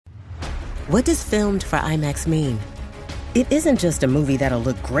What does filmed for IMAX mean? It isn't just a movie that'll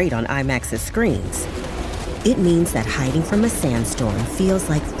look great on IMAX's screens. It means that hiding from a sandstorm feels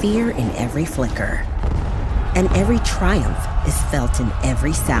like fear in every flicker. And every triumph is felt in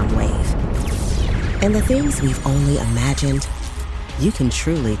every sound wave. And the things we've only imagined, you can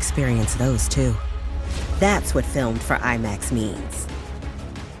truly experience those too. That's what filmed for IMAX means.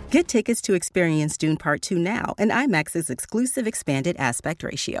 Get tickets to experience Dune Part 2 now and IMAX's exclusive expanded aspect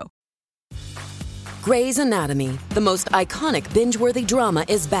ratio. Grey's Anatomy, the most iconic binge-worthy drama,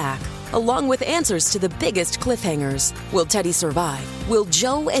 is back, along with answers to the biggest cliffhangers. Will Teddy survive? Will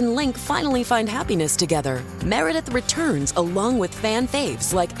Joe and Link finally find happiness together? Meredith returns along with fan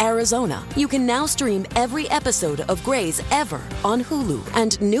faves like Arizona. You can now stream every episode of Grey's ever on Hulu,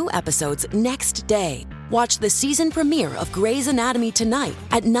 and new episodes next day. Watch the season premiere of Grey's Anatomy tonight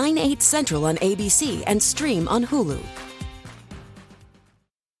at 9/8 Central on ABC and stream on Hulu.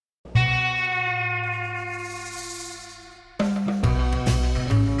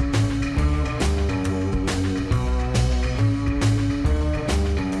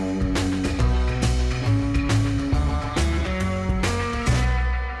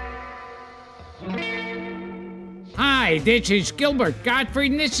 Hi, this is Gilbert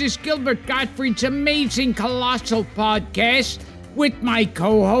Gottfried, and this is Gilbert Gottfried's Amazing Colossal Podcast with my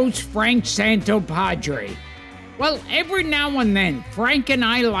co-host, Frank Santopadre. Well, every now and then, Frank and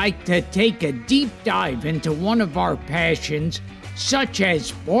I like to take a deep dive into one of our passions, such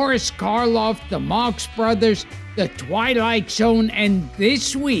as Boris Karloff, the Marx Brothers, the Twilight Zone, and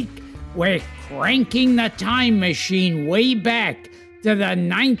this week, we're cranking the time machine way back to the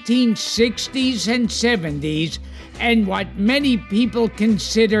 1960s and 70s, and what many people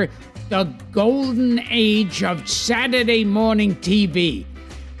consider the golden age of Saturday morning TV.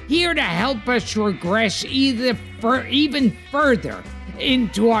 Here to help us regress even further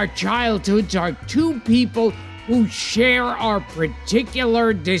into our childhoods are two people who share our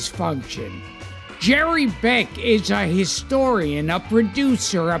particular dysfunction. Jerry Beck is a historian, a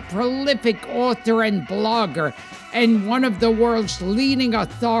producer, a prolific author and blogger, and one of the world's leading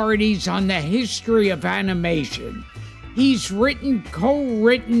authorities on the history of animation. He's written,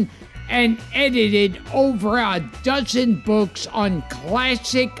 co-written, and edited over a dozen books on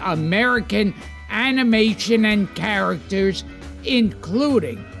classic American animation and characters,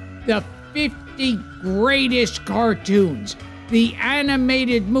 including the 50 greatest cartoons, the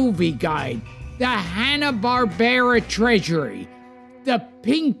Animated Movie Guide, the Hanna-Barbera Treasury, the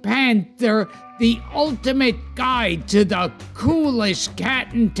Pink Panther, the ultimate guide to the coolest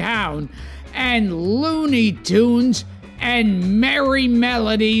cat in town, and Looney Tunes and Merry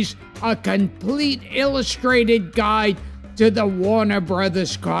Melodies, a complete illustrated guide to the Warner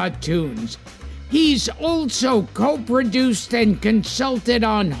Brothers cartoons. He's also co-produced and consulted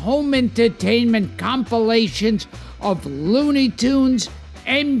on home entertainment compilations of Looney Tunes,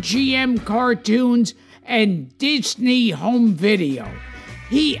 MGM cartoons, and Disney home video.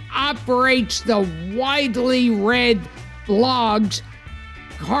 He operates the widely read blogs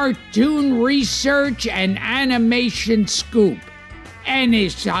Cartoon Research and Animation Scoop, and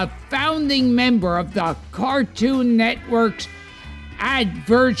is a founding member of the Cartoon Network's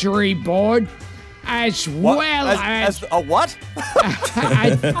Advisory Board, as well as a what?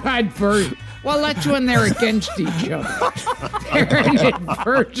 Well, that's when they're against each other. They're an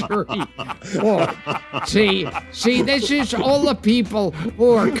adversary board. See, this is all the people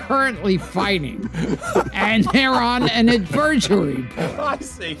who are currently fighting, and they're on an advisory board. I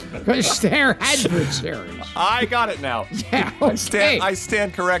see. Because they're adversaries. I got it now. Yeah, okay. I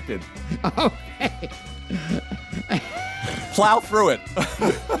stand corrected. Okay. Plow through it.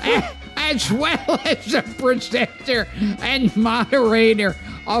 As well as a presenter and moderator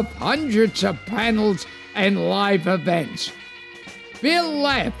of hundreds of panels and live events. Bill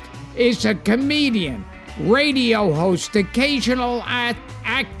Leff is a comedian, radio host, occasional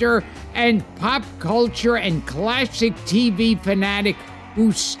actor, and pop culture and classic TV fanatic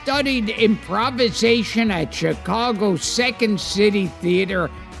who studied improvisation at Chicago's Second City Theater,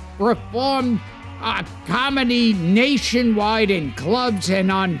 performed comedy nationwide in clubs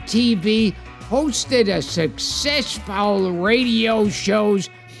and on TV, hosted a successful radio shows,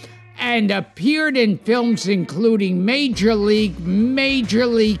 and appeared in films including Major League, Major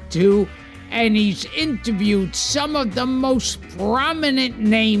League 2, and he's interviewed some of the most prominent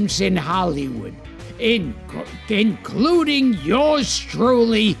names in Hollywood, including yours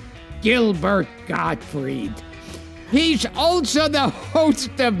truly, Gilbert Gottfried. He's also the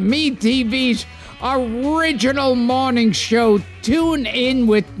host of MeTV's original morning show, Tune In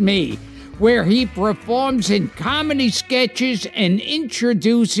With Me, where he performs in comedy sketches and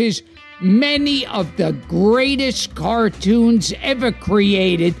introduces many of the greatest cartoons ever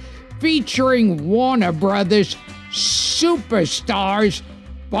created, featuring Warner Brothers superstars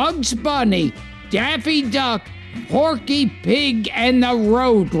Bugs Bunny, Daffy Duck, Porky Pig, and the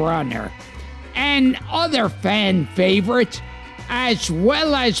Roadrunner, and other fan favorites, as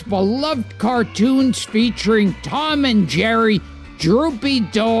well as beloved cartoons featuring Tom and Jerry, Droopy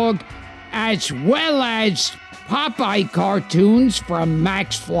Dog, as well as Popeye cartoons from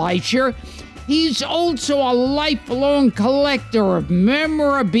Max Fleischer. He's also a lifelong collector of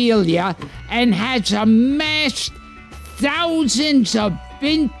memorabilia and has amassed thousands of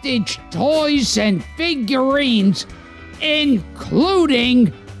vintage toys and figurines,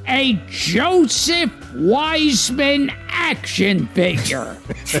 including a Joseph Wiseman action figure.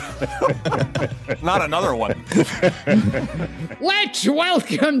 Not another one. Let's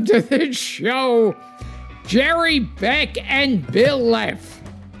welcome to the show Jerry Beck and Bill Leff.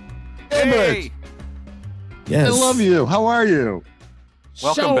 Hey. Yes. I love you. How are you?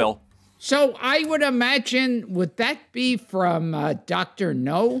 Welcome, Bill. So I would imagine, would that be from Dr.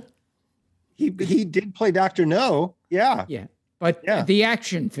 No? He did play Dr. No. Yeah. Yeah. But Yeah. the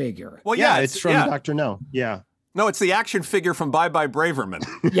action figure. Well, Yeah, it's from Dr. No. Yeah. No, it's the action figure from Bye Bye Braverman.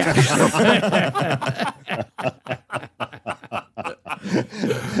 Yeah.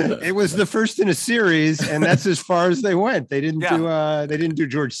 It was the first in a series, and that's as far as they went. They didn't do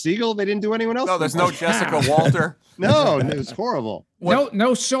George Siegel. They didn't do anyone else. No, there's no Jessica Walter. No, it was horrible.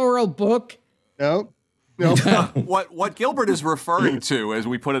 No Sorrel book. No. What Gilbert is referring to, as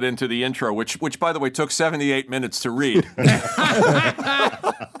we put it into the intro, which by the way took 78 minutes to read.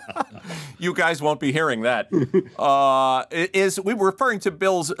 You guys won't be hearing that. We were referring to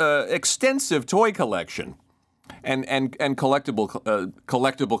Bill's extensive toy collection and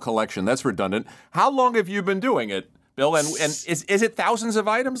collectible collection. That's redundant. How long have you been doing it, Bill? And is it thousands of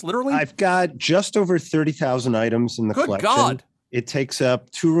items, literally? I've got just over 30,000 items in the Good collection. God. It takes up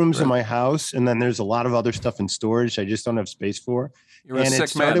 2 rooms in my house, and then there's a lot of other stuff in storage I just don't have space for. You're a And sick it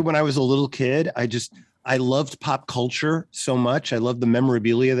started man. when I was a little kid. I loved pop culture so much. I loved the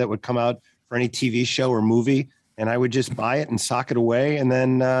memorabilia that would come out for any TV show or movie, and I would just buy it and sock it away, and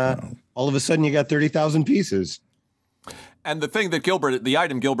then all of a sudden you got 30,000 pieces. And the thing that the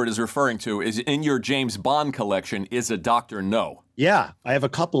item Gilbert is referring to is in your James Bond collection is a Dr. No. Yeah, I have a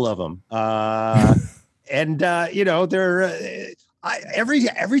couple of them. They're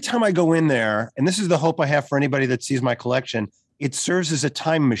every time I go in there, and this is the hope I have for anybody that sees my collection, it serves as a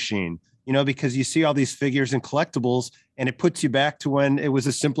time machine, because you see all these figures and collectibles, and it puts you back to when it was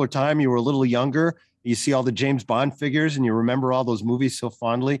a simpler time. You were a little younger. You see all the James Bond figures, and you remember all those movies so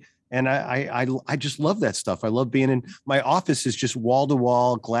fondly. And I just love that stuff. I love being in my office is just wall to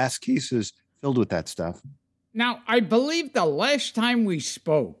wall glass cases filled with that stuff. Now, I believe the last time we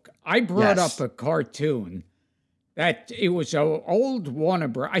spoke, I brought Yes. up a cartoon that it was an old Warner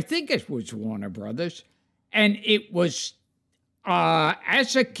Brothers. I think it was Warner Brothers. And it was,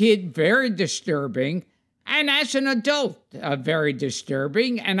 as a kid, very disturbing. And as an adult, very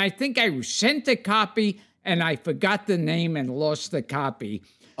disturbing. And I think I sent a copy and I forgot the name and lost the copy.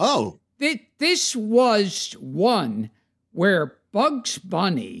 Oh, This was one where Bugs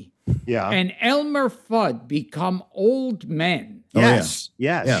Bunny yeah. and Elmer Fudd become old men. Yes.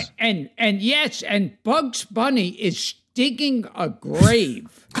 Yeah. And Bugs Bunny is digging a grave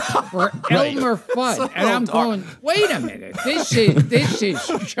for Elmer Fudd. And I'm going, wait a minute, this is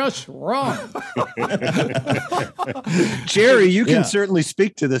just wrong. Jerry, you can certainly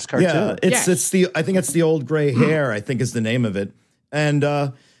speak to this cartoon. Yeah, I think it's the old gray hair, I think is the name of it. And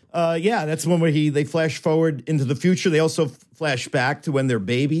that's one where they flash forward into the future. They also flash back to when they're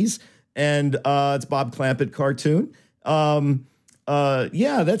babies. And it's Bob Clampett cartoon.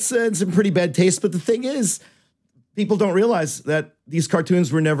 That's it's in pretty bad taste. But the thing is, people don't realize that these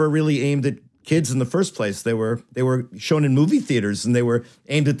cartoons were never really aimed at kids in the first place. They were shown in movie theaters, and they were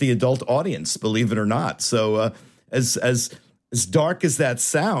aimed at the adult audience, believe it or not. So as dark as that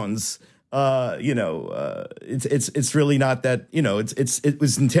sounds, it's really not that. It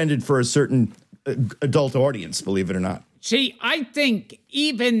was intended for a certain adult audience, believe it or not. See, I think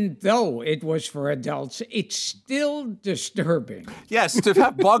even though it was for adults, it's still disturbing. Yes, to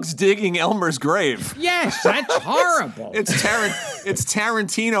have Bugs digging Elmer's grave. Yes, that's horrible. It's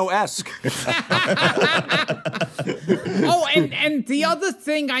Tarantino-esque. Oh, and the other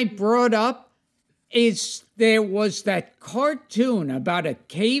thing I brought up is there was that cartoon about a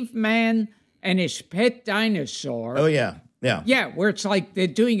caveman and his pet dinosaur. Oh, yeah. Yeah. Yeah, where it's like they're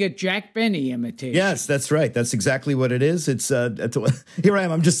doing a Jack Benny imitation. Yes, that's right. That's exactly what it is. It's here I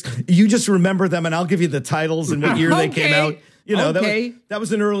am. You just remember them, and I'll give you the titles and what year they came out. You know, Okay. that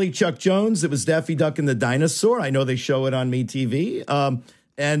was an early Chuck Jones. It was Daffy Duck and the Dinosaur. I know they show it on MeTV.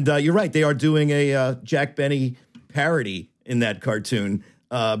 And you're right. They are doing a Jack Benny parody in that cartoon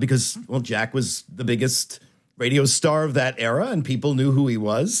because, well, Jack was the biggest radio star of that era and people knew who he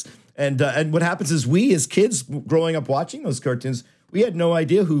was. And what happens is we as kids growing up watching those cartoons, we had no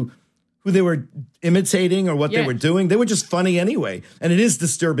idea who they were imitating or what they were doing. They were just funny anyway. And it is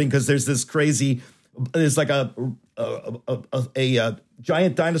disturbing because there's this crazy, there's like a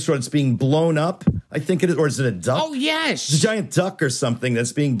giant dinosaur that's being blown up. I think it is, or is it a duck? Oh, yes. It's a giant duck or something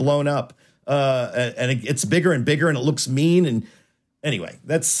that's being blown up. And it's bigger and bigger and it looks mean. And anyway,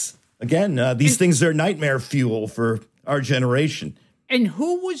 that's, again, these things are nightmare fuel for our generation. And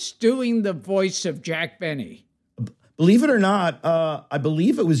who was doing the voice of Jack Benny? Believe it or not, I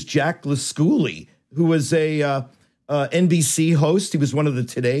believe it was Jack Lascouli, who was a NBC host. He was one of the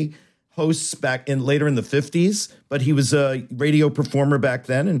Today hosts later in the 50s, but he was a radio performer back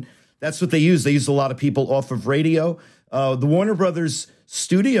then, and that's what they used. They used a lot of people off of radio. The Warner Brothers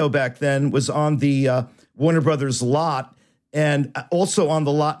studio back then was on the Warner Brothers lot, and also on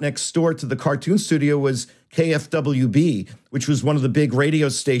the lot next door to the cartoon studio was KFWB, which was one of the big radio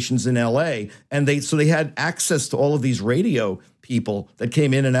stations in LA. And they had access to all of these radio people that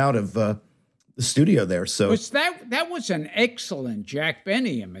came in and out of the studio there. So that was an excellent Jack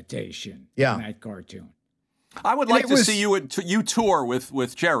Benny imitation in that cartoon. I would like to see you tour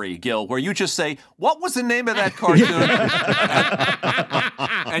with Jerry Gill, where you just say, "What was the name of that cartoon?"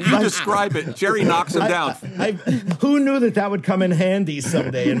 and you describe it. Jerry knocks him down. Who knew that would come in handy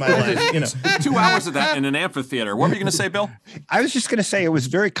someday in my life? You know, 2 hours of that in an amphitheater. What were you going to say, Bill? I was just going to say it was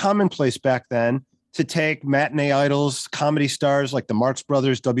very commonplace back then to take matinee idols, comedy stars like the Marx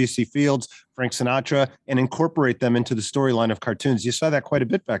Brothers, W.C. Fields, Frank Sinatra, and incorporate them into the storyline of cartoons. You saw that quite a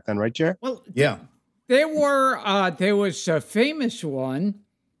bit back then, right, Jerry? Well, yeah. There was a famous one,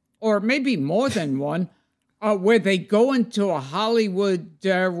 or maybe more than one, where they go into a Hollywood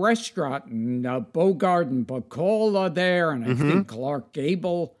restaurant, and Bogart and Bacall are there, and I think Clark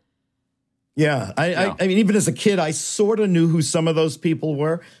Gable. Yeah, I mean, even as a kid, I sort of knew who some of those people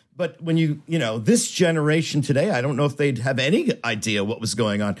were. But when this generation today, I don't know if they'd have any idea what was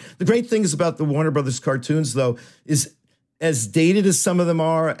going on. The great things about the Warner Brothers cartoons, though, is as dated as some of them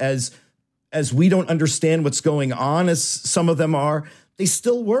are, as we don't understand what's going on as some of them are, they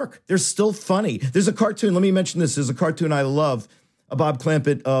still work. They're still funny. There's a cartoon, let me mention this, there's a cartoon I love, a Bob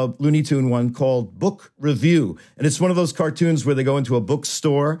Clampett Looney Tune one called Book Review. And it's one of those cartoons where they go into a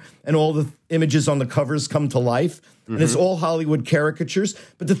bookstore and all the images on the covers come to life. And it's all Hollywood caricatures.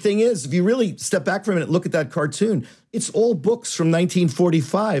 But the thing is, if you really step back for a minute, look at that cartoon, it's all books from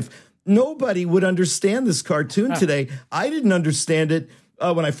 1945. Nobody would understand this cartoon today. I didn't understand it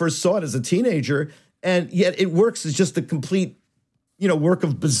when I first saw it as a teenager, and yet it works as just a complete, work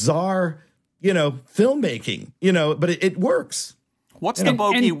of bizarre, filmmaking, but it works. What's the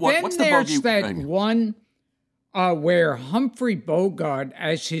bogey? And What's the there's bogey? that one where Humphrey Bogart,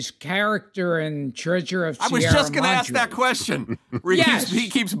 as his character in Treasure of Sierra I was just going to ask Madre. that question. Yes. He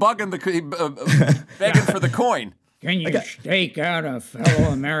keeps begging begging for the coin. Can you stake out a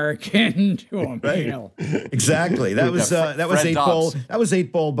fellow American to a meal? Exactly. That was That was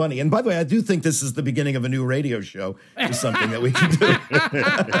 8-Ball Bunny. And by the way, I do think this is the beginning of a new radio show. Or something that we can do.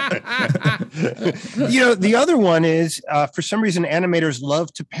 The other one is for some reason animators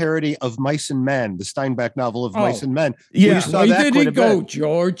love to parody of Mice and Men, the Steinbeck novel of Mice and Men. Yeah. Which way did he go,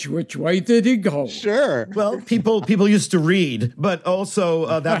 George? Which way did he go? Sure. Well, people used to read, but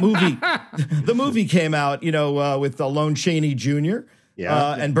also that movie, the movie came out, with Lon Chaney Jr.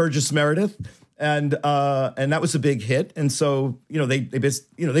 And Burgess Meredith, and that was a big hit. And so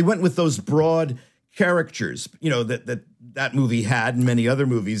they went with those broad caricatures that movie had and many other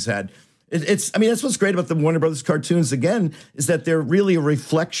movies had. That's what's great about the Warner Brothers cartoons again is that they're really a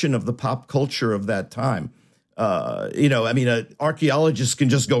reflection of the pop culture of that time. Archaeologists can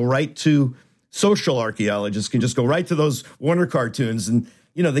just go right to social archaeologists can just go right to those Warner cartoons and.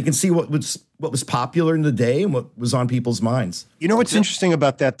 They can see what was popular in the day and what was on people's minds. What's interesting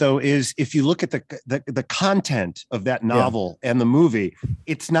about that, though, is if you look at the content of that novel and the movie,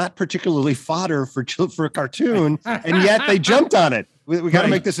 it's not particularly fodder for a cartoon, and yet they jumped on it. We got to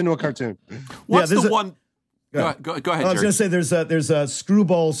make this into a cartoon. What's the one? Go ahead, Jerry. I was going to say there's a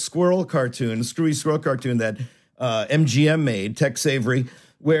Screwball Squirrel cartoon, a Screwy Squirrel cartoon that MGM made, Tex Avery,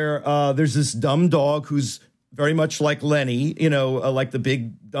 where there's this dumb dog who's very much like Lenny, like the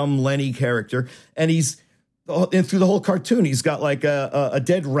big dumb Lenny character. And he's and through the whole cartoon, he's got like a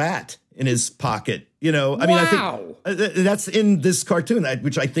dead rat in his pocket. You know, I mean, I think that's in this cartoon,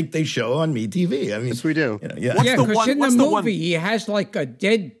 which I think they show on MeTV. I mean, yes, we do. You know, yeah, because in the movie he has like a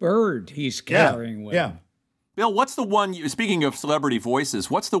dead bird he's carrying with him. Bill, what's the one? Speaking of celebrity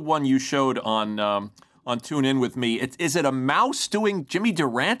voices, what's the one you showed on Tune In With Me? Is it a mouse doing Jimmy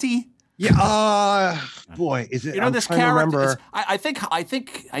Durante? Yeah. Boy, is it? You know, I'm this trying to character. remember. I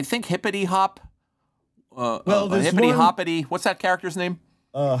think Hippity Hop. there's Hippity one- Hoppity. What's that character's name?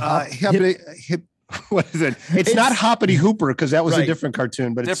 What is it? It's not Hoppity Hooper because that was right. a different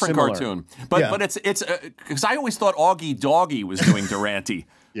cartoon, but Different it's similar. cartoon. But it's because I always thought Augie Doggy was doing Durante.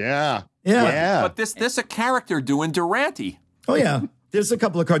 Yeah. But this a character doing Durante. Oh yeah, there's a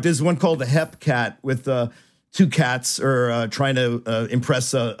couple of cartoons. There's one called the Hep Cat with two cats are trying to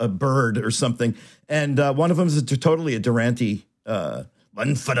impress a bird or something, and one of them is totally a Durante.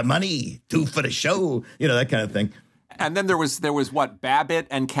 One for the money, two for the show. You know, that kind of thing. And then there was what, Babbitt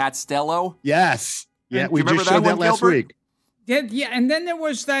and Catstello? Yes. Yeah, we remember just showed that one, last Gilbert? week. Yeah, and then there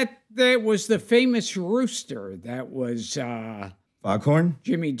was the famous rooster that was Foghorn?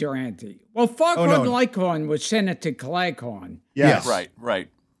 Jimmy Durante. Well, Foghorn Leghorn was Senator Claghorn. Yes.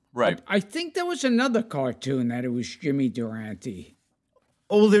 Right. I think there was another cartoon that it was Jimmy Durante.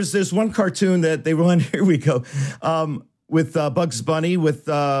 Oh, there's one cartoon that they run. Here we go, with Bugs Bunny with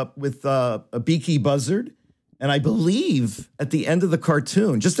a Beaky Buzzard, and I believe at the end of the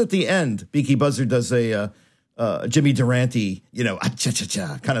cartoon, just at the end, Beaky Buzzard does a Jimmy Durante,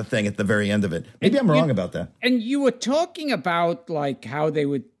 cha-cha-cha kind of thing at the very end of it. Maybe I'm wrong about that. And you were talking about like how they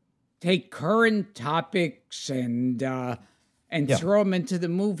would take current topics and throw them into the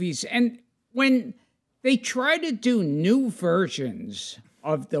movies. And when they try to do new versions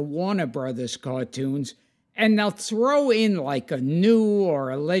of the Warner Brothers cartoons, and they'll throw in like a new or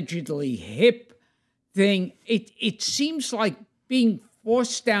allegedly hip thing, it seems like being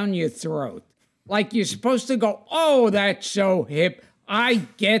forced down your throat. Like you're supposed to go, oh, that's so hip. I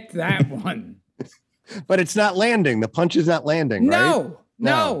get that one. But it's not landing. The punch is not landing, right?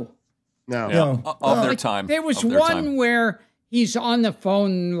 No. Of their time. There was one where he's on the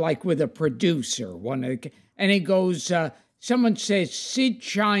phone like with a producer, and he goes, someone says Sid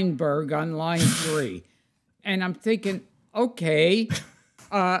Sheinberg on line 3. And I'm thinking, okay,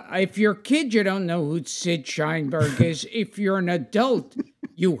 if you're a kid, you don't know who Sid Sheinberg is. If you're an adult,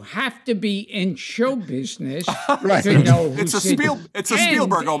 you have to be in show business to know who It's a Sid It's a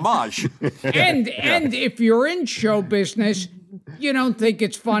Spielberg homage. And if you're in show business, you don't think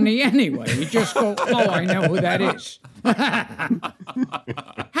it's funny anyway. You just go, oh, I know who that is.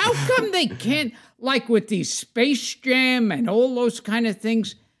 How come they can't, like with these Space Jam and all those kind of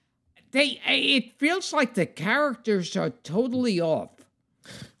things, it feels like the characters are totally off.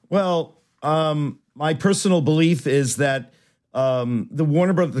 Well, my personal belief is that the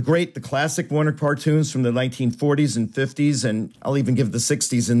Warner Brothers, the classic Warner cartoons from the 1940s and 50s, and I'll even give the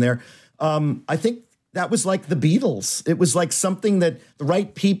 60s in there. I think that was like the Beatles. It was like something that the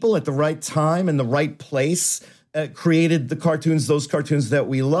right people at the right time and the right place created those cartoons that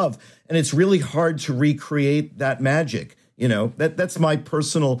we love. And it's really hard to recreate that magic. That's my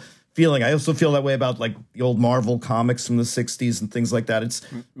personal feeling. I also feel that way about like the old Marvel comics from the 60s and things like that. It's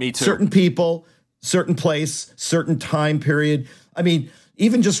Me too. Certain people, certain place, certain time period. I mean,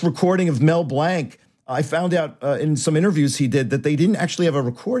 even just recording of Mel Blanc, I found out in some interviews he did that they didn't actually have a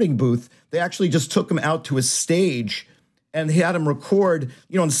recording booth. They actually just took him out to a stage and he had him record,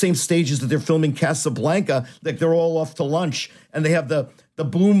 on the same stages that they're filming Casablanca, like they're all off to lunch and they have the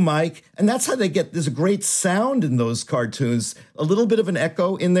boom mic. And that's how there's a great sound in those cartoons, a little bit of an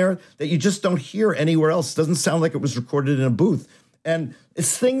echo in there that you just don't hear anywhere else. It doesn't sound like it was recorded in a booth. And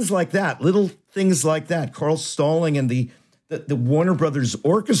it's things like that, little things like that. Carl Stalling and the Warner Brothers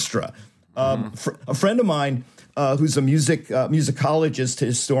Orchestra. A friend of mine who's a musicologist,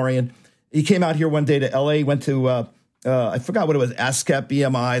 historian, he came out here one day to L.A., went to, I forgot what it was, ASCAP,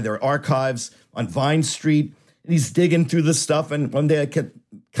 BMI, their archives on Vine Street. And he's digging through this stuff. And one day I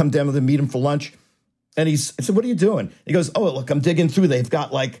come down to meet him for lunch. And I said, what are you doing? He goes, oh, look, I'm digging through. They've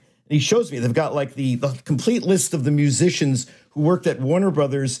got and he shows me, they've got like the complete list of the musicians who worked at Warner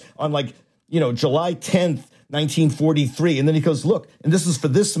Brothers on July 10th, 1943. And then he goes, look, and this is for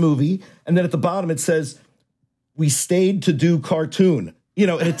this movie. And then at the bottom it says, we stayed to do cartoon.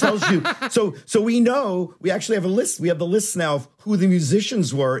 And it tells you. So we know, we actually have a list. We have the list now of who the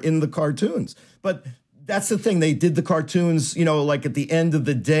musicians were in the cartoons. But that's the thing. They did the cartoons, like at the end of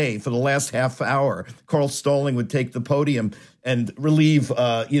the day for the last half hour. Carl Stalling would take the podium and relieve,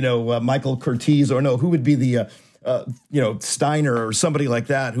 Michael Curtiz, who would be the, Steiner or somebody like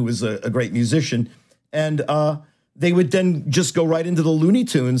that, who was a great musician. and they would then just go right into the Looney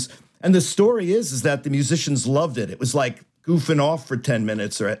Tunes. And the story is that the musicians loved it. It was like goofing off for 10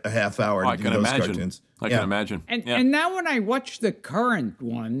 minutes or a half hour. I can imagine. Cartoons. I can imagine. And now when I watch the current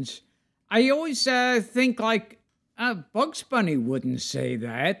ones, I always think like, Bugs Bunny wouldn't say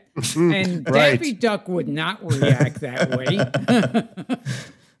that, and Right. Daffy Duck would not react that way.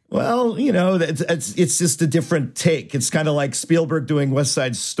 Well, you know, it's just a different take. It's kind of like Spielberg doing West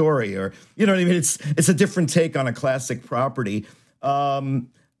Side Story, or you know what I mean. It's a different take on a classic property. The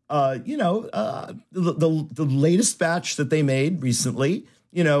latest batch that they made recently,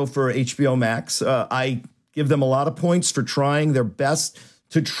 you know, for HBO Max, I give them a lot of points for trying their best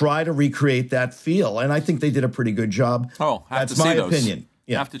to try to recreate that feel, and I think they did a pretty good job. Oh, that's my opinion.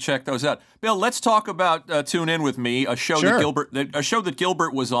 Yeah. Have to check those out. Bill, let's talk about Tune In With Me, a show that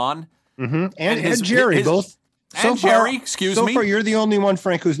Gilbert was on. Mm-hmm. And Jerry, both. And Jerry, excuse me. So far, you're the only one,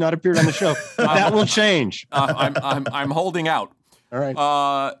 Frank, who's not appeared on the show. That will change. I'm holding out. All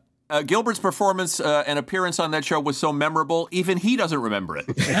right. Gilbert's performance and appearance on that show was so memorable, even he doesn't remember it.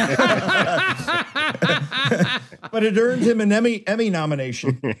 But it earned him an Emmy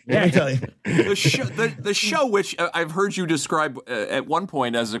nomination. Let me tell you. The show, which I've heard you describe at one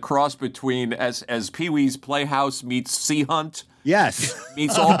point as a cross between as Pee-wee's Playhouse meets Sea Hunt. Yes.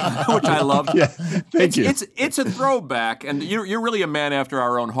 Meets all, which I love. Yeah, thank you. It's a throwback, and you're really a man after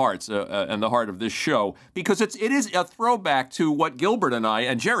our own hearts and the heart of this show, because it is a throwback to what Gilbert and I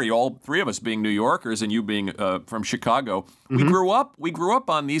and Jerry, all three of us being New Yorkers and you being from Chicago, we grew up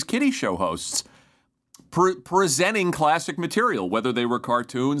on these kiddie show hosts presenting classic material, whether they were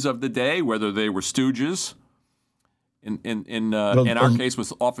cartoons of the day, whether they were Stooges. In our case,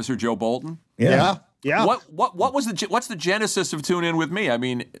 with Officer Joe Bolton. Yeah. What's the genesis of Tune In With Me? I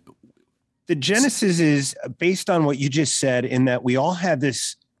mean, the genesis is based on what you just said, in that we all had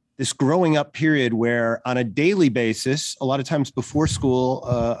this growing up period where on a daily basis, a lot of times before school,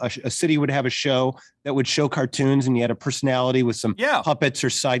 a city would have a show that would show cartoons, and you had a personality with some puppets or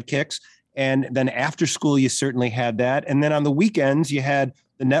sidekicks. And then after school, you certainly had that. And then on the weekends, you had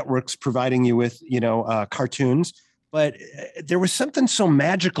the networks providing you with, cartoons. But there was something so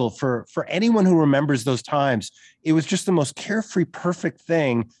magical for anyone who remembers those times. It was just the most carefree, perfect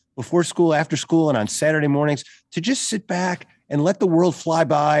thing before school, after school, and on Saturday mornings to just sit back and let the world fly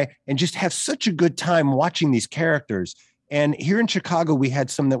by and just have such a good time watching these characters. And here in Chicago, we had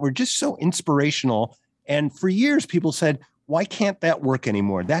some that were just so inspirational. And for years, people said, why can't that work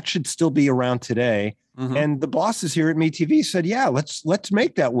anymore? That should still be around today. Mm-hmm. And the bosses here at MeTV said, yeah, let's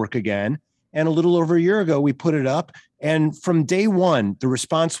make that work again. And a little over a year ago, we put it up. And from day one, the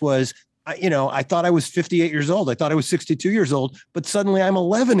response was, I thought I was 58 years old. I thought I was 62 years old, but suddenly I'm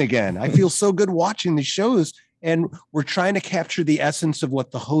 11 again. I feel so good watching these shows. And we're trying to capture the essence of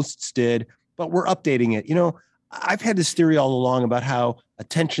what the hosts did, but we're updating it. I've had this theory all along about how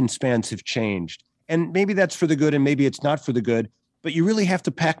attention spans have changed. And maybe that's for the good and maybe it's not for the good, but you really have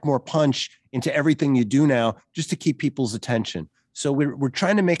to pack more punch into everything you do now just to keep people's attention. So we're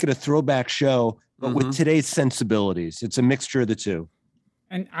trying to make it a throwback show, but with today's sensibilities. It's a mixture of the two.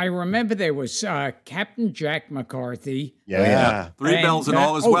 And I remember there was Captain Jack McCarthy. Yeah. Three Bells and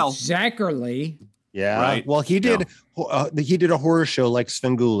all as well. Zachary. Yeah. Right. Well, he did a horror show like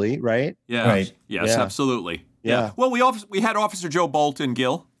Svengoolie, right? Yeah. Right. Yes, absolutely. Yeah. Well, we had Officer Joe Bolton,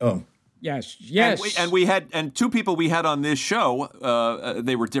 Gil. Oh. Yes. And we had two people we had on this show.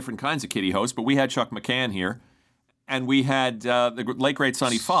 They were different kinds of kiddie hosts, but we had Chuck McCann here. And we had the late, great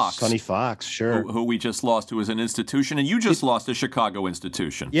Sonny Fox. Sonny Fox, sure. Who we just lost, who was an institution. And you just lost a Chicago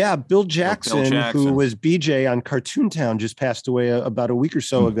institution. Yeah, Bill Jackson, who was BJ on Cartoon Town, just passed away about a week or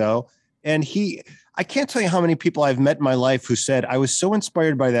so ago. And I can't tell you how many people I've met in my life who said, I was so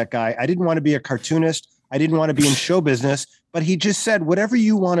inspired by that guy. I didn't want to be a cartoonist. I didn't want to be in show business. But he just said, whatever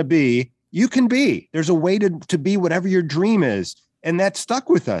you want to be, you can be. There's a way to be whatever your dream is. And that stuck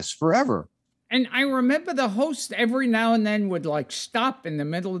with us forever. And I remember the host every now and then would stop in the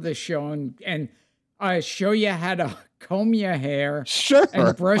middle of the show and show you how to comb your hair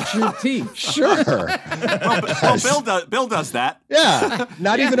and brush your teeth. Sure. Bill does that. Yeah.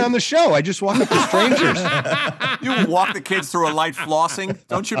 Not even on the show. I just walk up to strangers. You walk the kids through a light flossing,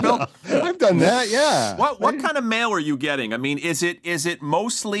 don't you, Bill? I've done that, yeah. What kind of mail are you getting? I mean, is it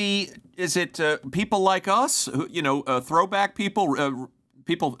mostly people like us, throwback people,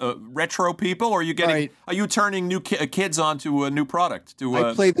 retro people, or are you getting? Right. Are you turning new kids onto a new product?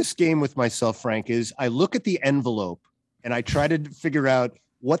 I play this game with myself, Frank. Is I look at the envelope and I try to figure out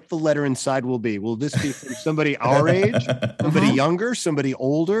what the letter inside will be. Will this be from somebody our age, somebody younger, somebody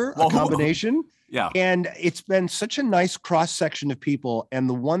older, a combination? Yeah. And it's been such a nice cross section of people. And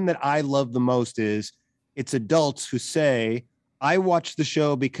the one that I love the most is It's adults who say, I watch the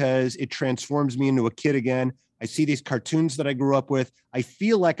show because it transforms me into a kid again. I see these cartoons that I grew up with. I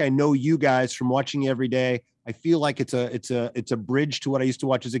feel like I know you guys from watching you every day. I feel like it's a bridge to what I used to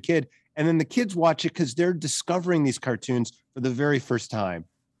watch as a kid. And then the kids watch it because they're discovering these cartoons for the very first time,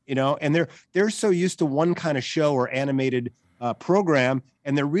 and they're so used to one kind of show or animated program,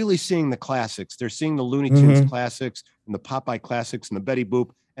 and they're really seeing the classics. They're seeing the Looney Tunes classics and the Popeye classics and the Betty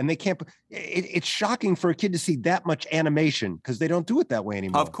Boop. And they can't. It's shocking for a kid to see that much animation because they don't do it that way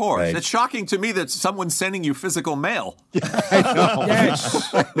anymore. Of course, Right. It's shocking to me that someone's sending you physical mail. I know.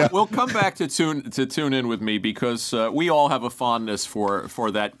 Yes. We'll come back to tune in with me because we all have a fondness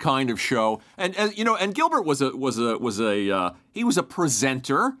for that kind of show. And Gilbert was a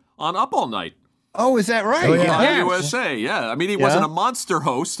presenter on Up All Night. Oh, is that right? Oh, yeah. On Yes. USA, yeah. I mean, he wasn't a monster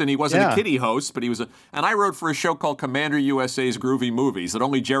host and he wasn't a kiddie host, but he was and I wrote for a show called Commander USA's Groovy Movies that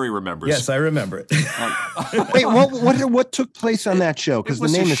only Jerry remembers. Yes, I remember it. Wait, what took place on that show? Because the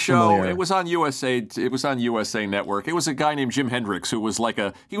name is familiar. It was on USA. It was on USA Network. It was a guy named Jim Hendricks who was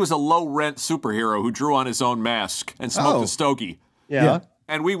he was a low rent superhero who drew on his own mask and smoked a stogie. Yeah.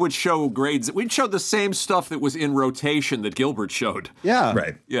 And we would show grades. We'd show the same stuff that was in rotation that Gilbert showed. Yeah.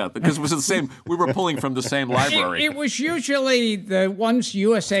 Right. Yeah, because it was the same. We were pulling from the same library. It was usually the ones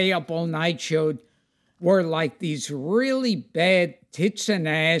USA Up All Night showed were like these really bad tits and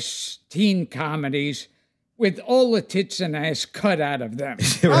ass teen comedies with all the tits and ass cut out of them.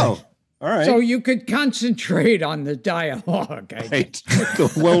 Oh, all right. So you could concentrate on the dialogue. I guess. Right.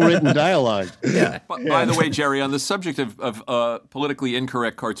 The well-written dialogue. Yeah. By the way, Jerry, on the subject of politically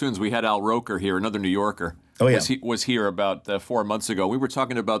incorrect cartoons, we had Al Roker here, another New Yorker. Oh, yeah. Was here about 4 months ago. We were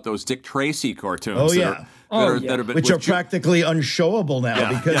talking about those Dick Tracy cartoons. Oh, that yeah. that have been Which are practically unshowable now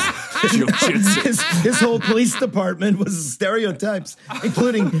because Jiu-jitsu. his whole police department was stereotypes,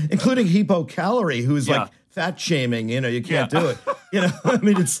 including Hypocalorie, who's like fat shaming. You can't do it. I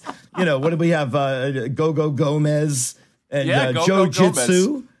mean, it's what do we have? Go-Go Gomez and Joe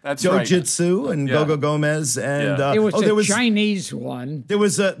Jitsu. That's Joe right. Jitsu and Go-Go Gomez and There was there a was Chinese one. there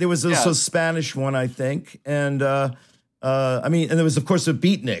was a Spanish one, I think, and and there was of course a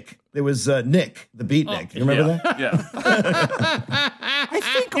Beatnik. There was Nick the Beatnik. You remember that? Yeah. I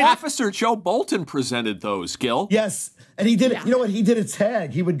think Officer Joe Bolton presented those, Gil. Yes, and he did. You know what? He did a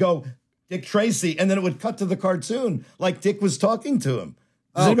tag. He would go Dick Tracy, and then it would cut to the cartoon like Dick was talking to him.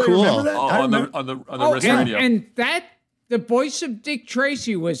 Does anybody cool. remember that? I On remember. the wrist radio. And the voice of Dick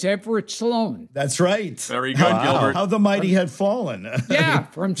Tracy was Everett Sloan. That's right. Very good, Gilbert. How the mighty had fallen. Yeah,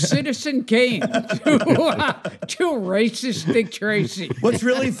 from Citizen Kane to racist Dick Tracy. What's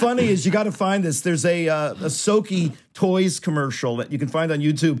really funny is you got to find this. There's a Soki Toys commercial that you can find on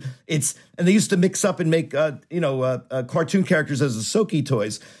YouTube. And they used to mix up and make cartoon characters as the Soki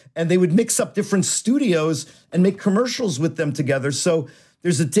toys, and they would mix up different studios and make commercials with them together. So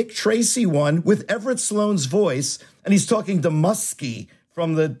there's a Dick Tracy one with Everett Sloan's voice, and he's talking to Muskie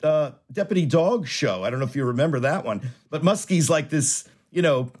from the Deputy Dog show. I don't know if you remember that one, but Muskie's like this,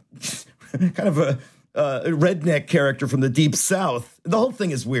 kind of a redneck character from the Deep South. The whole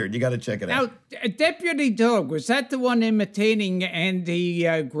thing is weird. You got to check it out. Now, Deputy Dog, was that the one imitating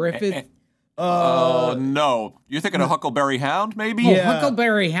Andy Griffith? No. You're thinking of Huckleberry Hound, maybe? Oh, Yeah.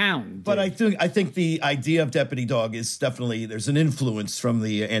 Huckleberry Hound. But I think the idea of Deputy Dog is definitely, there's an influence from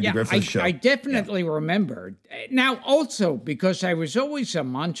the Andy Griffith show. I definitely remember. Now, also, because I was always a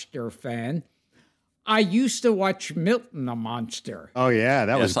Monster fan, I used to watch Milton the Monster. Oh, yeah.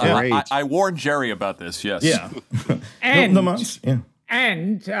 That was Yes, great. I warned Jerry about this, yes. Yeah. And, Milton the Monster. Yeah.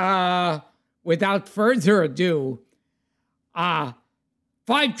 and without further ado,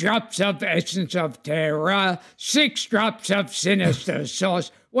 5 drops of essence of terror, 6 drops of sinister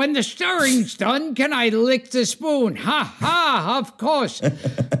sauce. When the stirring's done, can I lick the spoon? Ha ha, of course.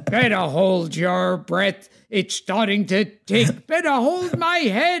 Better hold your breath. It's starting to tick. Better hold my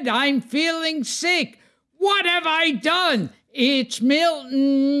head. I'm feeling sick. What have I done? It's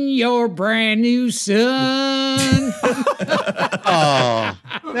Milton, your brand new son. Oh,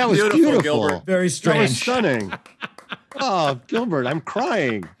 that was beautiful. Gilbert. Very That was strange. stunning. Oh, Gilbert, I'm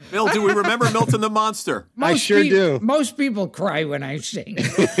crying. Bill, do we remember Milton the Monster? I sure do. Most people cry when I sing.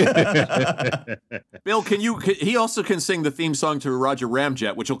 Bill, he also can sing the theme song to Roger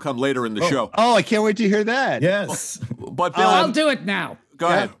Ramjet, which will come later in the show. Oh, I can't wait to hear that. Yes. But Bill, I'll do it now. go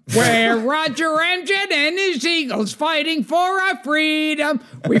ahead. Where Roger Ramjet and his eagles fighting for our freedom.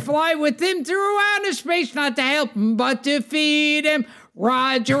 We fly with him through outer space, not to help him, but to feed him.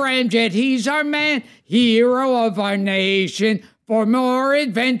 Roger Ramjet, he's our man, hero of our nation. For more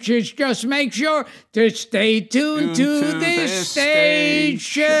adventures, just make sure to stay tuned to this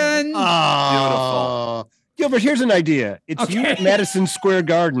station. Oh, Gilbert, here's an idea. It's you at Madison Square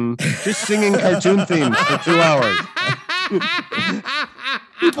Garden just singing cartoon themes for 2 hours.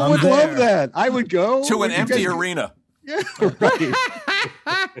 People would love that. I would go. To an empty arena. Yeah, right.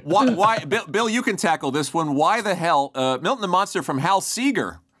 Why, Bill, you can tackle this one. Why the hell, Milton the Monster from Hal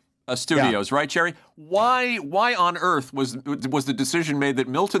Seeger Studios, right, Jerry? Why on earth was the decision made that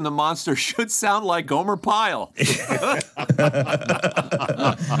Milton the Monster should sound like Gomer Pyle?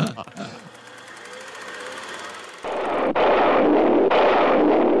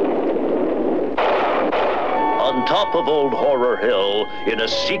 On top of Old Horror Hill, in a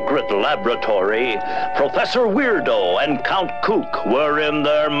secret laboratory, Professor Weirdo and Count Kook were in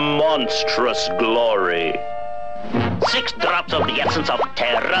their monstrous glory. 6 drops of the essence of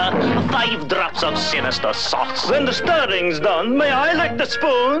terror, 5 drops of sinister sauce. When the stirring's done, may I lick the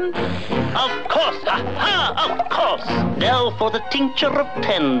spoon? Of course, of course. Now for the tincture of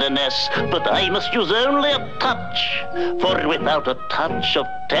tenderness, but I must use only a touch. For without a touch of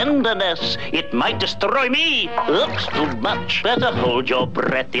tenderness, it might destroy me. Oops, too much. Better hold your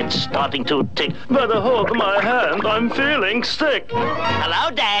breath, it's starting to tick. Better hold my hand, I'm feeling sick.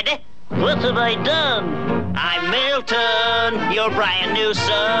 Hello, Dad. What have I done? I'm Milton, your brand new son.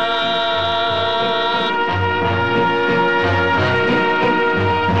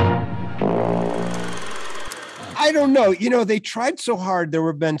 I don't know. You know, they tried so hard. There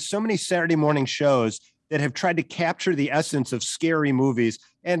have been so many Saturday morning shows that have tried to capture the essence of scary movies.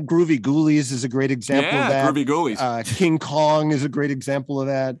 And Groovy Ghoulies is a great example of that. Groovy Ghoulies. King Kong is a great example of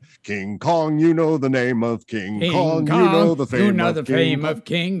that. King Kong, you know the name of King Kong. You know the fame of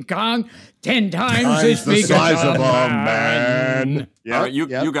King Kong. 10 times as the big size as of a man. Yep. All right,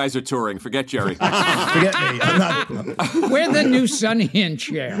 you guys are touring. Forget Jerry. Forget me. I'm not. We're the new Sonny and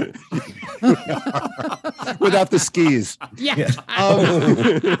Cher. Without the skis. Yeah.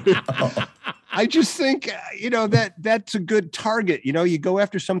 I just think, that's a good target. You go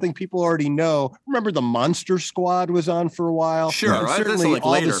after something people already know. Remember the Monster Squad was on for a while? Sure. Right? Certainly like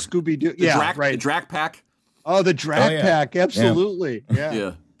all later. the Scooby-Doo. The Drac Pack. Oh, the Drac Pack. Absolutely.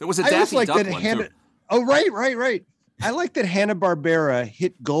 Yeah. There was a Daffy Duck one, too. Oh, right. I like that Hanna-Barbera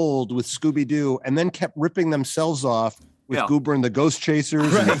hit gold with Scooby-Doo and then kept ripping themselves off with Goober and the Ghost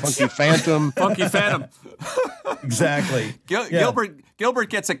Chasers and the Funky Phantom. Funky Phantom. Exactly. Gilbert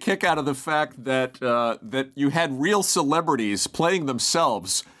gets a kick out of the fact that that you had real celebrities playing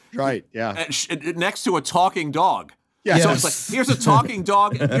themselves. Right, yeah. Next to a talking dog. Yeah. So it's like, here's a talking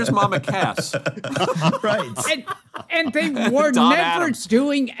dog, and here's Mama Cass. Right. And they were Don never Adams.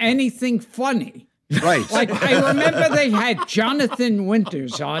 doing anything funny. Right. Like, I remember they had Jonathan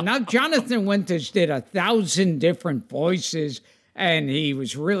Winters on. Now, Jonathan Winters did 1,000 different voices, and he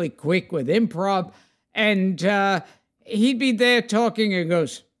was really quick with improv. And he'd be there talking and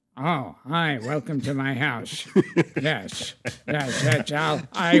goes, "Oh, hi, welcome to my house. Yes,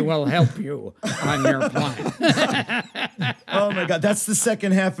 I will help you on your plan." Oh, my God. That's the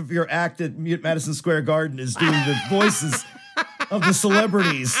second half of your act at Madison Square Garden is doing the voices of the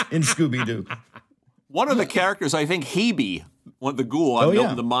celebrities in Scooby-Doo. One of the characters, I think Hebe, the ghoul on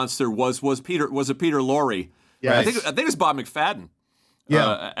Milton the Monster, was Peter Lorre. Yeah, I think it was Bob McFadden.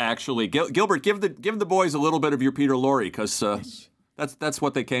 Yeah, actually, Gilbert, give the boys a little bit of your Peter Lorre because that's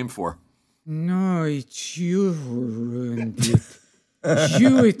what they came for. No, it's you who ruined it.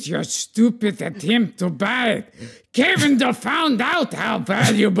 You with your stupid attempt to buy it. Kevin found out how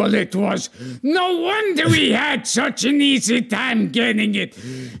valuable it was. No wonder we had such an easy time getting it.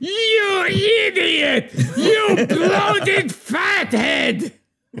 You idiot! You bloated fathead!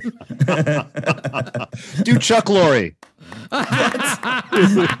 Do Chuck Lorre.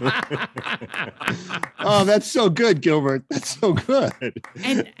 Oh, that's so good, Gilbert. That's so good.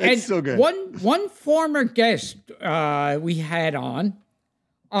 That's so good. One former guest we had on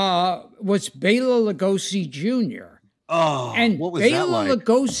was Bela Lugosi Jr. Oh, and what was Bela that like?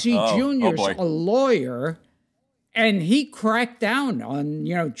 Lugosi Jr. boy. is a lawyer, and he cracked down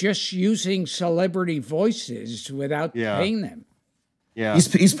on just using celebrity voices without paying them. Yeah,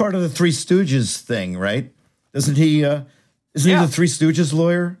 he's part of the Three Stooges thing, right? Doesn't he? Isn't he the Three Stooges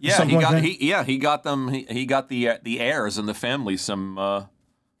lawyer? Yeah, he got them. He got the heirs and the family some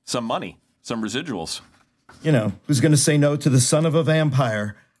money, some residuals. Who's going to say no to the son of a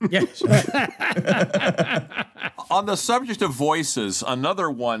vampire? Yes. On the subject of voices,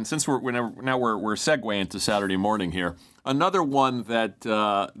 another one. Since we're segueing into Saturday morning here. Another one that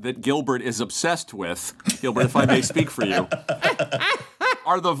Gilbert is obsessed with. Gilbert, if I may speak for you,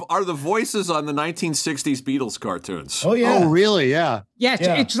 are the voices on the 1960s Beatles cartoons. Oh yeah. Oh really? Yeah. Yes,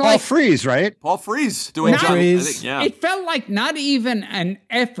 it's Paul like Frees, right? Paul Frees doing Paul John. Frees. Yeah. It felt like not even an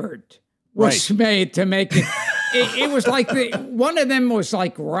effort was made to make it. It was like one of them was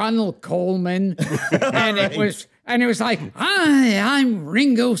like Ronald Coleman, and it was like, "Hi, I'm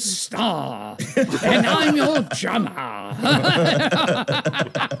Ringo Starr, and I'm your drummer."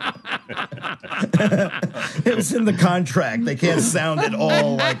 It was in the contract. They can't sound at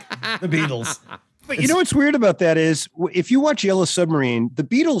all like the Beatles. But you know what's weird about that is if you watch Yellow Submarine, the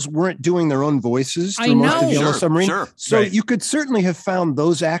Beatles weren't doing their own voices through most of Yellow Submarine. Sure. So you could certainly have found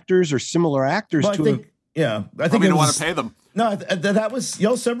those actors or similar actors Well, to I think Probably don't want to pay them. No, that was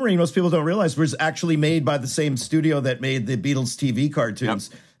Yellow Submarine. Most people don't realize was actually made by the same studio that made the Beatles TV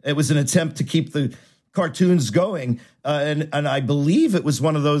cartoons. Yep. It was an attempt to keep the cartoons going, and I believe it was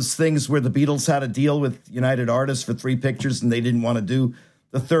one of those things where the Beatles had a deal with United Artists for 3 pictures, and they didn't want to do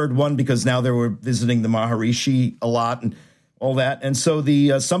the third one because now they were visiting the Maharishi a lot and all that, and so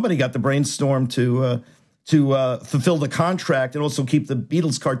somebody got the brainstorm to fulfill the contract and also keep the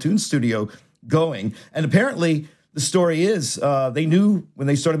Beatles cartoon studio going. And apparently, the story is they knew when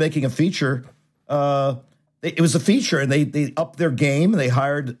they started making a feature, it was a feature, and they upped their game. They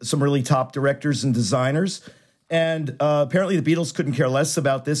hired some really top directors and designers, and apparently the Beatles couldn't care less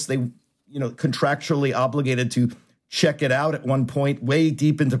about this. They, contractually obligated to check it out at one point, way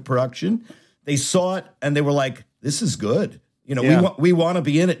deep into production. They saw it and they were like, "This is good. We want to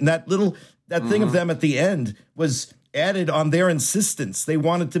be in it." And that thing of them at the end was added on their insistence. They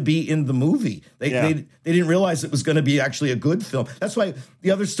wanted to be in the movie. They didn't realize it was going to be actually a good film. That's why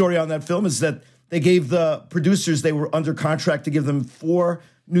the other story on that film is that they gave the producers, they were under contract to give them 4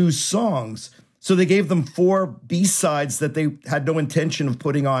 new songs. So they gave them 4 B-sides that they had no intention of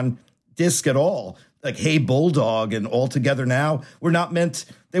putting on disc at all. Like Hey Bulldog and All Together Now were not meant,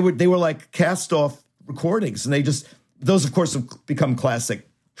 they were like cast off recordings, and those of course have become classic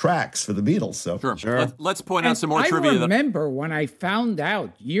tracks for the Beatles. So sure. Let's point out some more trivia. I remember when I found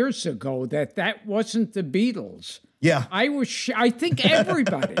out years ago that wasn't the Beatles. Yeah, I think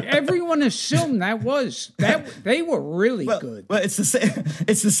everyone assumed they were really good. Well, it's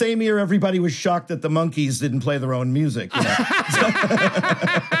the same year everybody was shocked that the Monkees didn't play their own music. And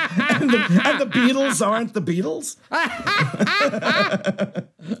the Beatles aren't the Beatles.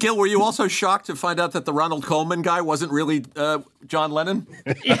 Gil, were you also shocked to find out that the Ronald Coleman guy wasn't really John Lennon?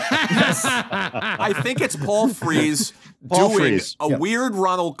 Yes. I think it's Paul Frees doing a weird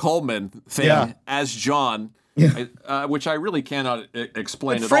Ronald Coleman thing as John. Yeah. Which I really cannot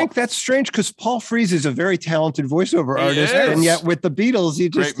explain but at Frank, all. that's strange because Paul Frees is a very talented voiceover artist, and yet with the Beatles, he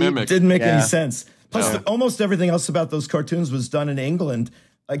didn't make any sense. Plus, almost everything else about those cartoons was done in England,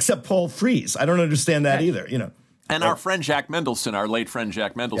 except Paul Frees. I don't understand that either. And our friend Jack Mendelson, our late friend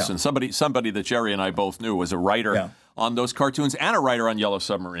Jack Mendelson, somebody that Jerry and I both knew was a writer on those cartoons and a writer on Yellow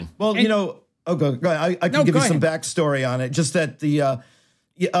Submarine. Well, go ahead. I can give you some backstory on it. Just that the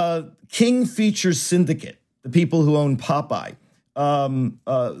King Features Syndicate, the people who own Popeye,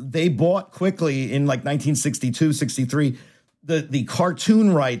 they bought quickly in like 1962, 63, the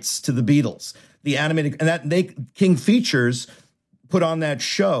cartoon rights to the Beatles, the animated, and King Features put on that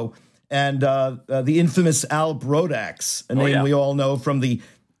show, and the infamous Al Brodax, a name we all know from the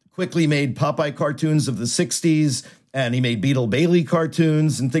quickly made Popeye cartoons of the 60s, and he made Beetle Bailey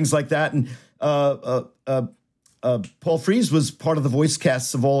cartoons and things like that, and Paul Frees was part of the voice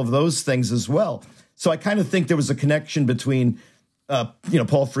casts of all of those things as well. So I kind of think there was a connection between,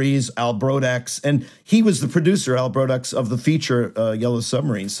 Paul Frees, Al Brodax, and he was the producer, Al Brodax, of the feature Yellow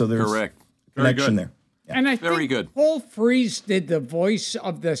Submarine. So there's a connection there. Yeah. And I think Paul Frees did the voice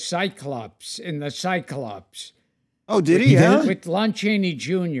of the Cyclops in the Cyclops. Oh, did he? Yeah, with Lon Chaney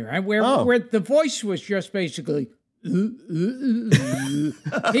Jr. And where the voice was just basically. It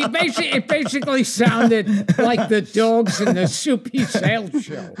basically sounded like the dogs in the Soupy Sale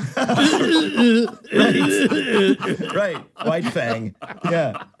show. Right. White Fang.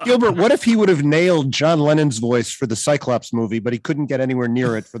 Yeah. Gilbert, what if he would have nailed John Lennon's voice for the Cyclops movie, but he couldn't get anywhere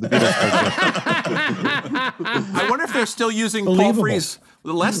near it for the Beatles version? I wonder if they're still using Paul Frees.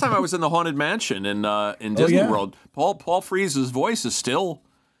 The last time I was in the Haunted Mansion in Disney World, Paul Frees' voice is still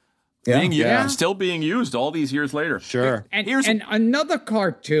still being used all these years later. Sure. And another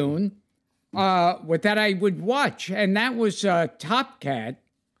cartoon that I would watch, and that was Top Cat.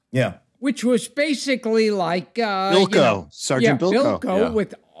 Yeah. Which was basically like Bilko, Sergeant Bilko. Bilko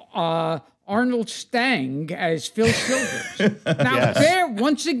with Arnold Stang as Phil Silvers. Now, there,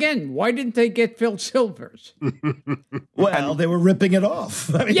 once again, why didn't they get Phil Silvers? Well, they were ripping it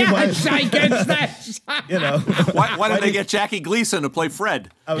off. I mean, I guess that's... Why did they get Jackie Gleason to play Fred?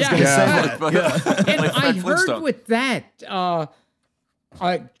 I was going to say that. And I heard with that,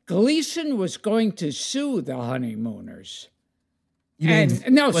 Gleason was going to sue the Honeymooners. You mean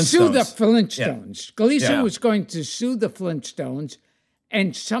sue the Flintstones. Flintstones. Gleason Yeah. was going to sue the Flintstones,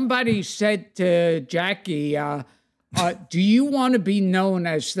 and somebody said to Jackie, do you want to be known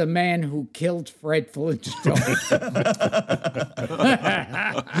as the man who killed Fred Flintstone?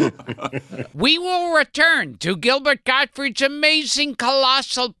 We will return to Gilbert Gottfried's amazing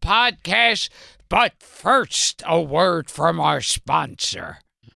colossal podcast, but first, a word from our sponsor.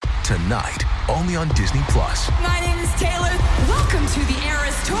 Tonight, only on Disney Plus. My name is Taylor. Welcome to the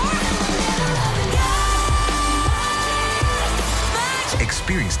Eras Tour.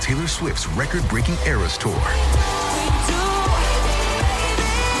 Experience Taylor Swift's record-breaking Eras Tour.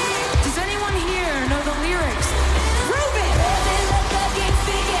 Does anyone here know the lyrics? Prove it!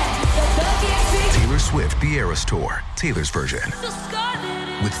 Taylor Swift The Eras Tour, Taylor's version.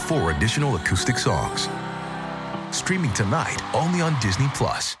 With 4 additional acoustic songs. Streaming tonight, only on Disney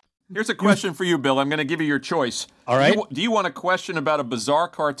Plus. Here's a question for you, Bill. I'm going to give you your choice. All right. Do you want a question about a bizarre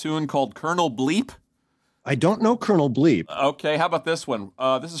cartoon called Colonel Bleep? I don't know Colonel Bleep. Okay, how about this one?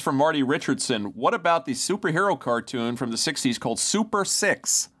 This is from Marty Richardson. What about the superhero cartoon from the 60s called Super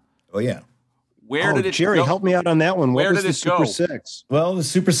 6? Oh, yeah. Where did it Jerry, go? help me out on that one. Where What was did the it Super go? 6? Well, the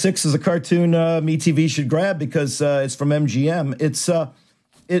Super 6 is a cartoon MeTV should grab because it's from MGM.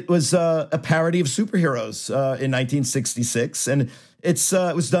 It was a parody of superheroes in 1966, and it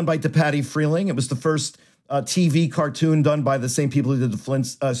was done by DePatie Freeling. It was the first TV cartoon done by the same people who did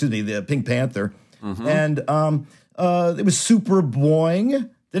the Pink Panther. Mm-hmm. And it was super boing. Did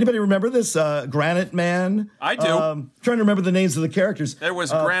anybody remember this? Granite Man. I do. Trying to remember the names of the characters. There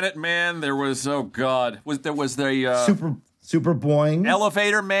was Granite Man. There was there was the Super Boing.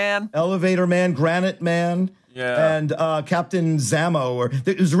 Elevator Man, Granite Man. Yeah. And Captain Zamo.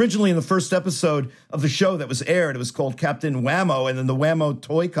 It was originally in the first episode of the show that was aired. It was called Captain Whammo, and then the Whammo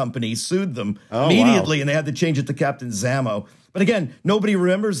Toy Company sued them immediately, and they had to change it to Captain Zamo. But again, nobody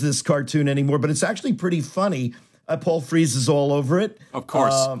remembers this cartoon anymore, but it's actually pretty funny. Paul Frees is all over it. Of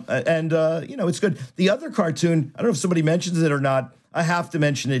course. It's good. The other cartoon, I don't know if somebody mentions it or not. I have to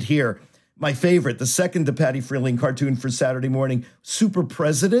mention it here. My favorite, the second DePatie Freeling cartoon for Saturday morning, Super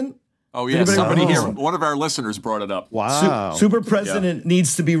President. Oh, yeah. Somebody here, one of our listeners brought it up. Wow. Super President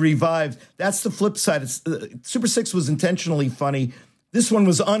needs to be revived. That's the flip side. Super 6 was intentionally funny. This one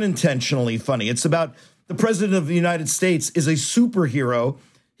was unintentionally funny. It's about the President of the United States is a superhero.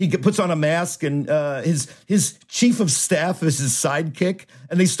 He puts on a mask, and his chief of staff is his sidekick,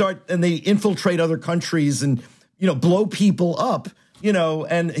 and they infiltrate other countries and blow people up.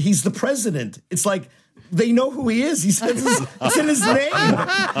 And he's the president. It's like they know who he is. He says it's in his name.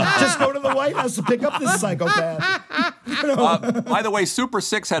 Just go to the White House to pick up this psychopath. By the way, Super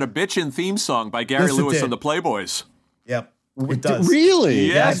 6 had a bitchin' theme song by Gary Lewis and the Playboys. Yep. It does. Really?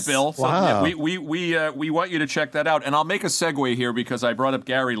 Yes, Bill. So, wow. Yeah, we want you to check that out. And I'll make a segue here because I brought up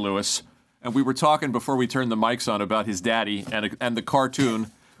Gary Lewis, and we were talking before we turned the mics on about his daddy and the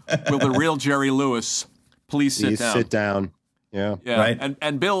cartoon. Will the real Jerry Lewis please sit down? Sit down. Yeah. Right.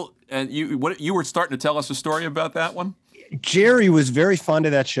 And Bill, you were starting to tell us a story about that one? Jerry was very fond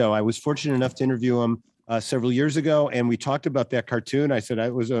of that show. I was fortunate enough to interview him several years ago, and we talked about that cartoon. I said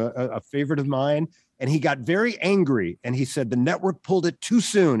it was a favorite of mine. And he got very angry, and he said the network pulled it too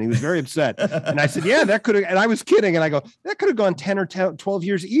soon. He was very upset. And I said, yeah, that could have, and I was kidding. And I go, that could have gone 10 or 12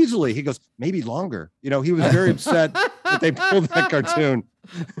 years easily. He goes, maybe longer. He was very upset that they pulled that cartoon.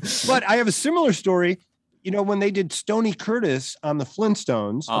 But I have a similar story. When they did Stoney Curtis on the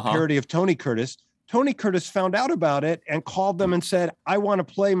Flintstones, a parody of Tony Curtis found out about it and called them and said, I want to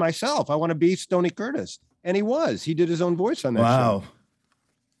play myself. I want to be Stoney Curtis. And he did his own voice on that show.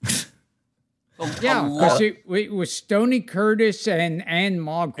 Yeah, because it was Stoney Curtis and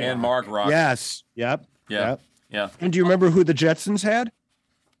Mark Rock. And Mark Rock. Yes. Yep. Yeah. And do you remember who the Jetsons had?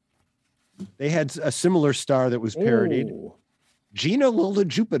 They had a similar star that was parodied. Ooh. Gina Lola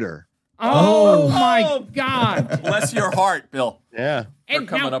Jupiter. Oh my God. Bless your heart, Bill. Yeah. And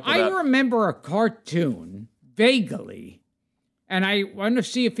coming now, up with I that. remember a cartoon vaguely, and I want to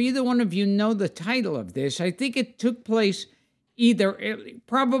see if either one of you know the title of this. I think it took place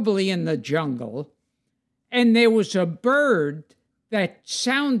probably in the jungle, and there was a bird that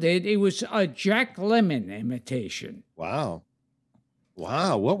it was a Jack Lemmon imitation. Wow.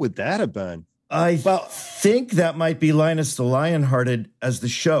 What would that have been? I think that might be Linus the Lionhearted as the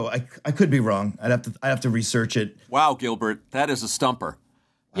show. I could be wrong. I have to research it. Wow, Gilbert, that is a stumper.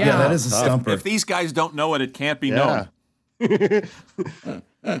 Yeah, that is a stumper. If these guys don't know it, it can't be known.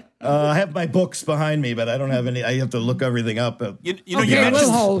 I have my books behind me, but I don't have any. I have to look everything up. You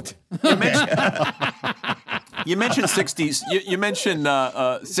we'll hold. You mentioned 60s. You mentioned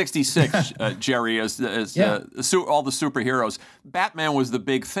 66, Jerry, as all the superheroes. Batman was the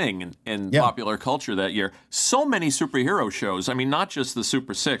big thing in popular culture that year. So many superhero shows. I mean, not just the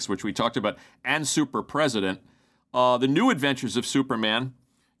Super 6, which we talked about, and Super President. The New Adventures of Superman,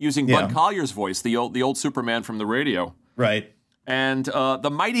 using Bud Collier's voice, the old Superman from the radio. Right. And The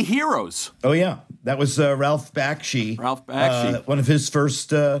Mighty Heroes. Oh, yeah. That was Ralph Bakshi. Ralph Bakshi. One of his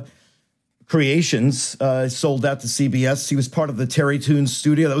first creations, sold out to CBS. He was part of the Terry Toons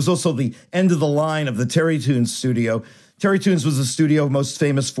studio. That was also the end of the line of the Terry Toons studio. Terry Toons was the studio most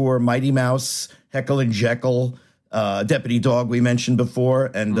famous for Mighty Mouse, Heckle and Jekyll, Deputy Dog we mentioned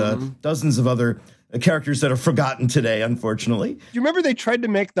before, and dozens of other characters that are forgotten today, unfortunately. Do you remember they tried to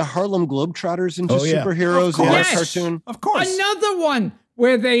make the Harlem Globetrotters into superheroes in that cartoon? Of course. Another one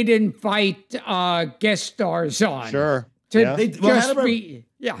where they'd invite guest stars on. Sure. They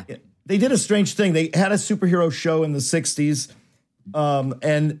did a strange thing. They had a superhero show in the 60s,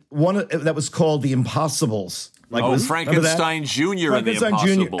 and one that was called The Impossibles. Frankenstein Jr. and The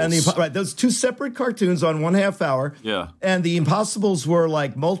Impossibles. Right, those two separate cartoons on 1/2 hour. Yeah. And The Impossibles were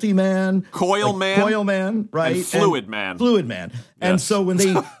like Multi-Man, Coil Man, right? And Fluid Man. Yes. And so when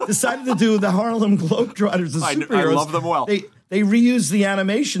they decided to do the Harlem Globetrotters as superheroes, I love them well. They reused the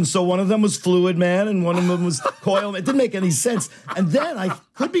animation, so one of them was Fluid Man and one of them was Coil Man. It didn't make any sense. And then, I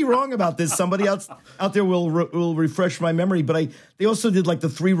could be wrong about this, somebody else out there will refresh my memory, but they also did like the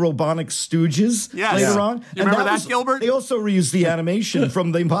 3 Robonic Stooges later on. You remember that, Gilbert? They also reused the animation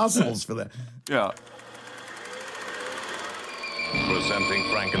from The Impossibles for that. Yeah. Presenting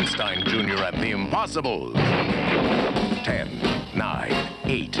Frankenstein Jr. at The Impossibles. 10, 9,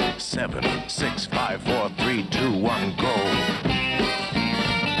 8, 7, 6, 5, 4, 3, 2, 1, go.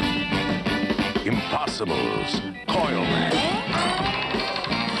 Impossibles. Coil Man.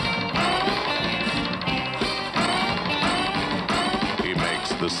 He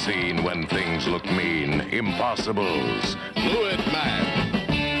makes the scene when things look mean. Impossibles. Fluid Man.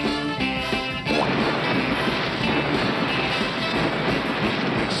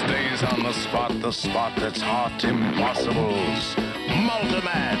 Stays on the spot that's hot. Impossibles.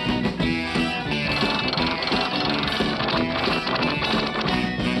 Multiman.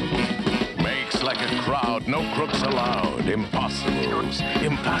 Makes like a crowd, no crooks allowed. Impossibles.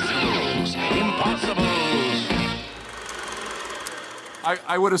 Impossibles. Impossibles.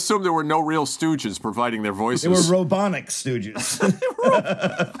 I would assume there were no real Stooges providing their voices. They were Robonic Stooges.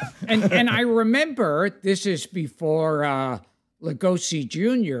 and I remember, this is before Lugosi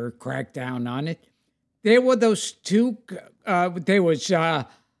Jr. cracked down on it. There were those two. There was Count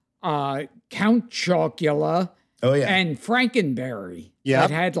Chocula and Frankenberry. Yeah,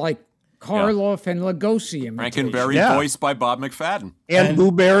 that had like Karloff and Lugosi imitation. Frankenberry voiced by Bob McFadden. And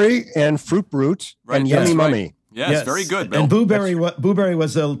Boo Berry and Fruit Brute and Yummy Mummy. Yes, very good, Bill. And Boo Berry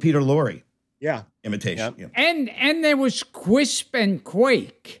was a Peter Lorre imitation. Yep. Yeah. And there was Quisp and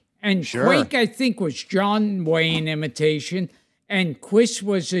Quake. And Quake, I think, was John Wayne imitation. And Quisp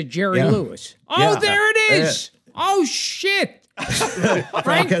was Jerry Lewis. Oh, there it is. Oh, shit.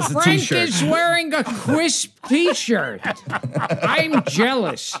 Frank is wearing a Quisp T-shirt. I'm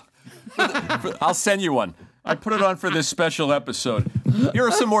jealous. I'll send you one. I put it on for this special episode. Here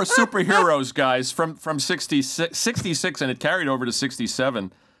are some more superheroes, guys, from 66, and it carried over to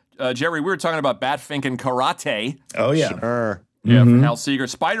 67. Jerry, we were talking about Batfink and Karate. Oh, yeah. Sure. Yeah, from Hal Seeger.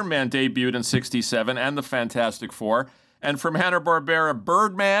 Spider-Man debuted in 67, and the Fantastic Four. And from Hanna-Barbera,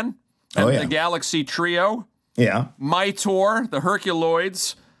 Birdman and the Galaxy Trio. Yeah. Mytor, the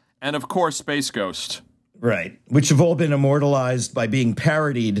Herculoids, and, of course, Space Ghost. Right, which have all been immortalized by being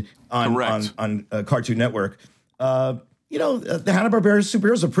parodied on Cartoon Network. The Hanna-Barbera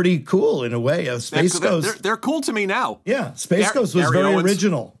superheroes are pretty cool in a way. Space Ghost. They're cool to me now. Yeah, Space Ghost was very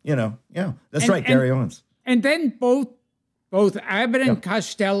original. That's right, Gary Owens. And then both Abbott and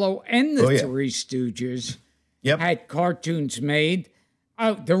Costello and the Three Stooges had cartoons made.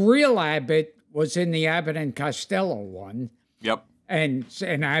 The real Abbott was in the Abbott and Costello one. Yep. And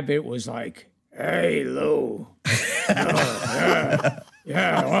Abbott was like, "Hey, Lou."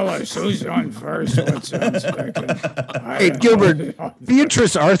 Well, Susan first. What's second? Hey, Gilbert,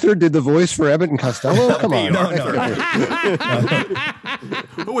 Beatrice Arthur did the voice for Abbott and Costello? Come on. No.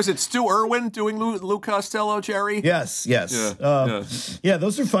 Who was it? Stu Irwin doing Lou Costello, Jerry? Yes. Yeah,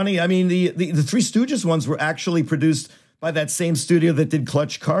 those are funny. I mean, the Three Stooges ones were actually produced by that same studio that did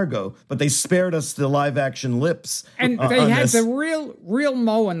Clutch Cargo, but they spared us the live-action lips. And they had the real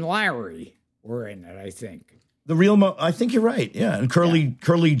Moe and Larry were in it, I think. The real Moe, I think you're right, yeah. And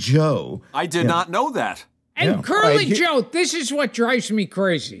Curly Joe. I did not know that. And Curly Joe, this is what drives me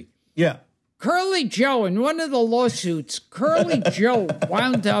crazy. Yeah. Curly Joe, in one of the lawsuits, Curly Joe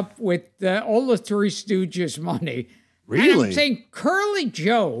wound up with all the Three Stooges money. Really? And I'm saying Curly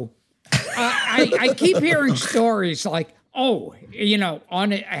Joe, I keep hearing stories like, on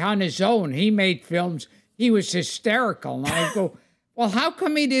his own, he made films. He was hysterical. And I go, well, how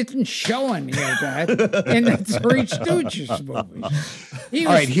come he didn't show any of that in the Three Stooges movies?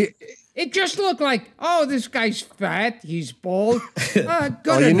 It just looked like, this guy's fat, he's bald. Good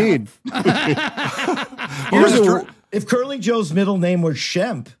All you need. If Curly Joe's middle name was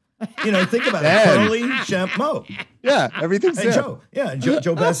Shemp, think about it. Curly, Shemp, Mo. Yeah, everything's there. Joe. Yeah,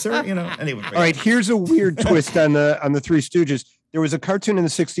 Joe Besser, Anyway. All right, here's a weird twist on the Three Stooges. There was a cartoon in the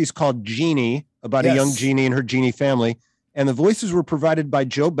 60s called Jeannie, about a young Jeannie and her Genie family. And the voices were provided by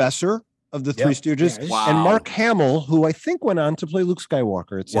Joe Besser of the Three Stooges and Mark Hamill, who I think went on to play Luke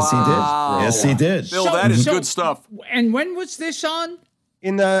Skywalker. Yes, he did. Bill, that is good stuff. And when was this on?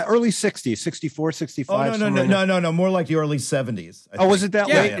 In the early 60s, 64, 65. No. More like the early 70s. Was it that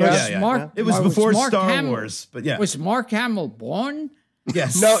late? Yeah. It was before Star Wars, but yeah. Was Mark Hamill born?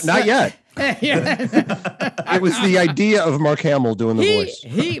 Yes. No, not yet. It was the idea of Mark Hamill doing the voice.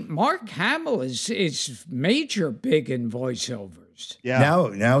 Mark Hamill is major big in voiceovers. Yeah.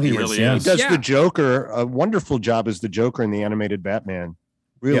 Now he really is. He does the Joker, a wonderful job as the Joker in the animated Batman.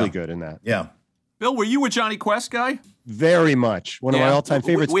 Really good in that. Yeah. Bill, were you a Johnny Quest guy? Very much. One of my all-time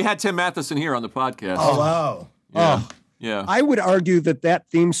favorites. We had Tim Matheson here on the podcast. Oh, wow. Yeah. I would argue that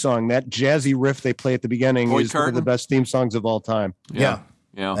theme song, that jazzy riff they play at the beginning, is one of the best theme songs of all time. Yeah.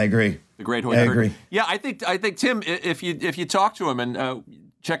 I agree. The great Hoyt Curtin. I agree. Yeah, I think Tim, if you talk to him and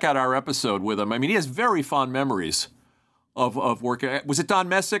check out our episode with him, I mean, he has very fond memories of working. Was it Don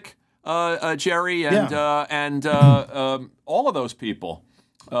Messick, Jerry, and all of those people?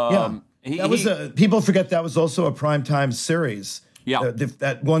 People forget that was also a primetime series. Yeah.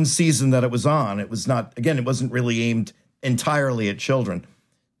 That one season that it was on, it was not, again, it wasn't really aimed entirely at children.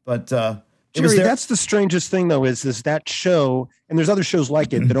 But Jerry, that's the strangest thing, though, is that show, and there's other shows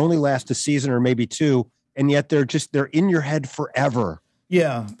like it that only last a season or maybe two, and yet they're in your head forever.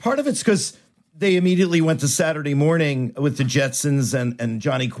 Yeah. Part of it's because they immediately went to Saturday morning with the Jetsons and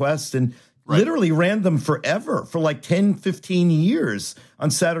Johnny Quest and literally ran them forever, for like 10, 15 years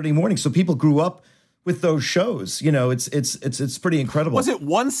on Saturday morning. So people grew up with those shows. It's pretty incredible. Was it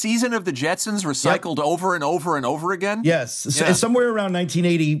one season of the Jetsons recycled over and over and over again? Yes. Yeah. Somewhere around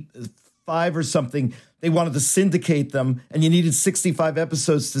 1985 or something, they wanted to syndicate them, and you needed 65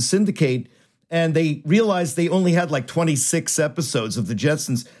 episodes to syndicate. And they realized they only had like 26 episodes of the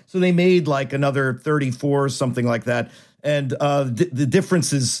Jetsons. So they made like another 34 or something like that. And the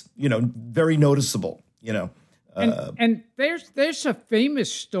difference is, very noticeable, And there's a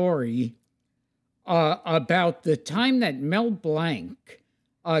famous story about the time that Mel Blanc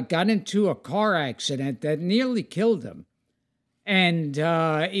got into a car accident that nearly killed him. And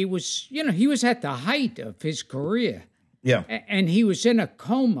it was, he was at the height of his career. Yeah. And he was in a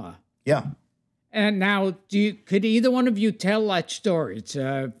coma. Yeah. And now, could either one of you tell that story? It's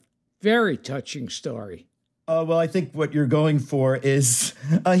a very touching story. Well, I think what you're going for is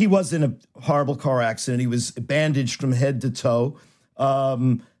he was in a horrible car accident. He was bandaged from head to toe.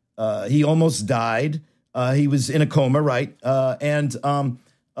 He almost died. He was in a coma, right? And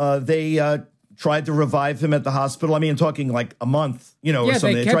they tried to revive him at the hospital. I mean, talking like a month, or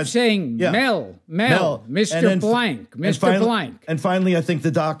something. They kept saying, Mel, Mr. Blank, Mr. Blank. And finally, I think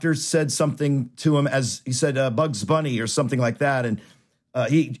the doctor said something to him as he said, Bugs Bunny or something like that. And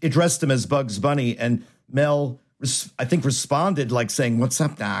he addressed him as Bugs Bunny. And Mel, I think, responded like saying, "What's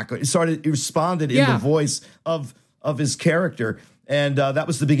up, Doc?" He responded in the voice of his character. And that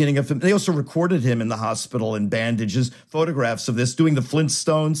was the beginning of him. They also recorded him in the hospital in bandages, photographs of this, doing the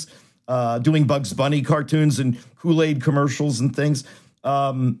Flintstones, doing Bugs Bunny cartoons and Kool-Aid commercials and things.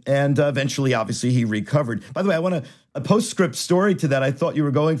 And eventually, obviously, he recovered. By the way, I want a postscript story to that. I thought you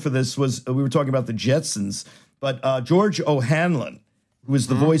were going for this was we were talking about the Jetsons, but George O'Hanlon, who was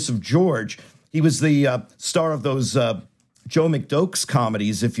the voice of George, he was the star of those Joe McDoakes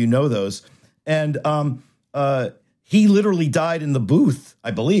comedies, if you know those. And he literally died in the booth,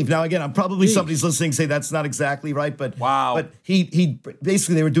 I believe. Now, again, probably somebody's listening say that's not exactly right, but wow. But he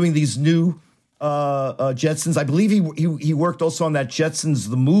basically, they were doing these new Jetsons. I believe he worked also on that Jetsons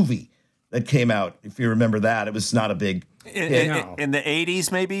the movie that came out. If you remember that, it was not a big in the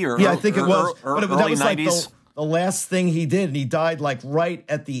 80s, maybe, or I think it was. But that was 90s. Like the last thing he did, and he died like right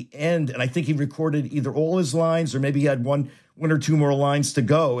at the end. And I think he recorded either all his lines or maybe he had one or two more lines to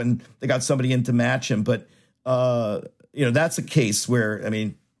go, and they got somebody in to match him. But that's a case where, I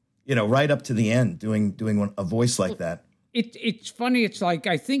mean, right up to the end, doing a voice like that. it's funny. It's like,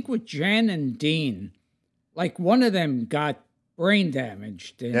 I think with Jan and Dean, like one of them got brain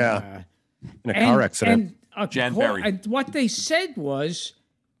damaged. In a car accident. Jan Berry. And what they said was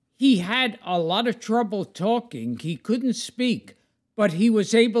he had a lot of trouble talking. He couldn't speak, but he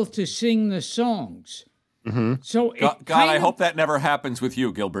was able to sing the songs. Mm-hmm. So God, I hope that never happens with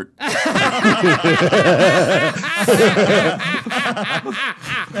you, Gilbert. He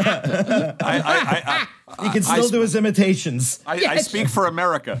can still do his imitations. I speak for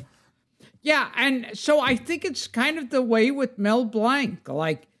America. Yeah, and so I think it's kind of the way with Mel Blanc,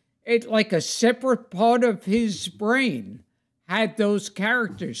 like a separate part of his brain had those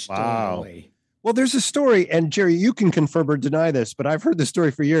characters stored away. Well, there's a story, and Jerry, you can confirm or deny this, but I've heard this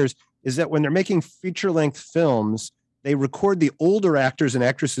story for years, is that when they're making feature-length films, they record the older actors and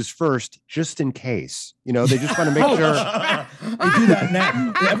actresses first, just in case. You know, they just want to make sure. They do that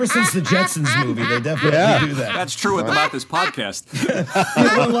now. Ever since the Jetsons movie, they definitely do that. That's true about this podcast.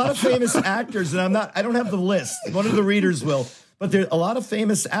 A lot of famous actors, and I don't have the list. One of the readers will. But there are a lot of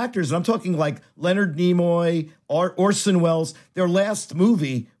famous actors, and I'm talking like Leonard Nimoy, Orson Welles. Their last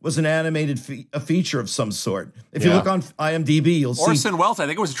movie was an animated feature of some sort. If you look on IMDb, you'll see. Orson Welles, I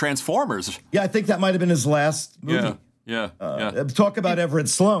think it was Transformers. Yeah, I think that might have been his last movie. Yeah. Talk about Everett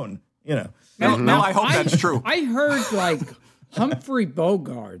Sloan, you know. No, I hope that's true. I heard like Humphrey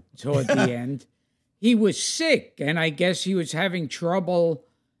Bogart toward the end. He was sick, and I guess he was having trouble,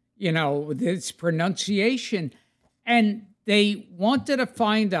 with his pronunciation. And they wanted to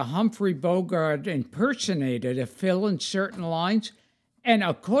find a Humphrey Bogart impersonator to fill in certain lines. And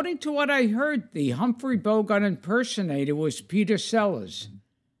according to what I heard, the Humphrey Bogart impersonator was Peter Sellers.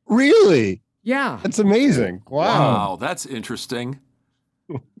 Really? Yeah. That's amazing. Wow, that's interesting.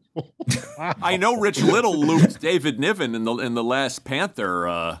 I know Rich Little looped David Niven in the last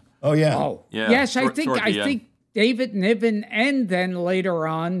Panther. Oh yeah. Oh yeah. Yes, I think David Niven, and then later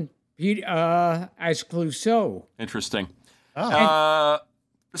on as Clouseau. Interesting.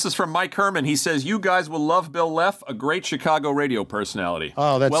 This is from Mike Herman. He says, you guys will love Bill Leff, a great Chicago radio personality.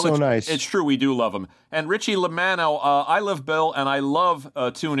 Oh, that's so nice. It's true. We do love him. And Richie Lamano, I love Bill, and I love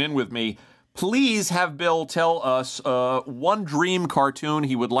Tune In With Me. Please have Bill tell us one dream cartoon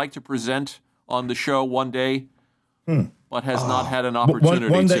he would like to present on the show one day, but has not had an opportunity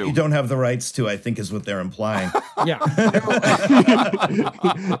to. One that you don't have the rights to, I think, is what they're implying. Yeah.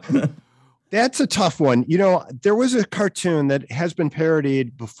 That's a tough one. There was a cartoon that has been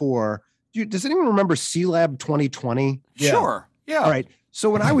parodied before. Does anyone remember C-Lab 2020? Yeah. Sure. Yeah. All right. So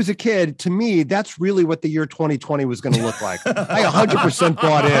when I was a kid, to me, that's really what the year 2020 was going to look like. I 100%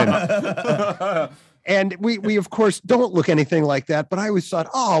 bought in. And we of course don't look anything like that, but I always thought,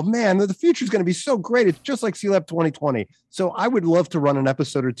 oh man, the future is going to be so great. It's just like C-Lab 2020. So I would love to run an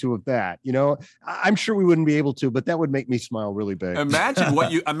episode or two of that. I'm sure we wouldn't be able to, but that would make me smile really big. Imagine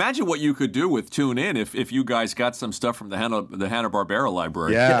what you could do with Tune In if you guys got some stuff from the Hanna-Barbera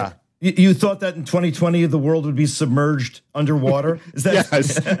library. Yeah. You thought that in 2020 the world would be submerged underwater? Is that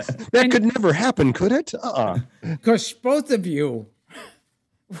yes. That could never happen, could it? Because both of you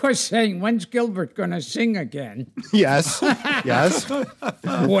were saying, when's Gilbert going to sing again? Yes. Yes.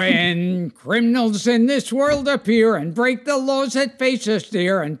 When criminals in this world appear and break the laws that face us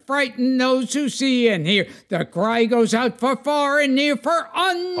dear and frighten those who see and hear, the cry goes out for far and near for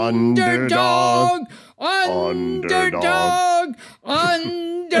underdog. Underdog.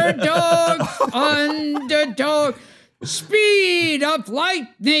 Underdog. Underdog. Speed of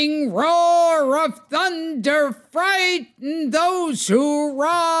lightning, roar of thunder, frighten those who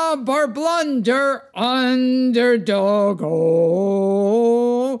rob or blunder. Underdog,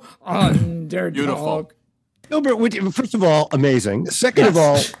 oh, underdog. Beautiful. Gilbert, first of all, amazing. Second of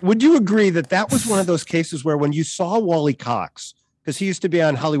all, would you agree that was one of those cases where when you saw Wally Cox, because he used to be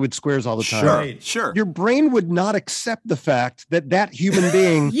on Hollywood Squares all the time. Sure. Your brain would not accept the fact that human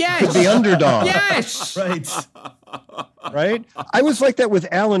being is the underdog. Yes. Right? I was like that with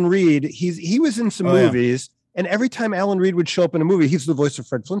Alan Reed. He was in some movies, and every time Alan Reed would show up in a movie, he's the voice of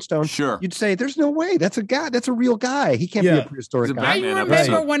Fred Flintstone. Sure. You'd say, there's no way. That's a guy. That's a real guy. He can't be a prehistoric guy. I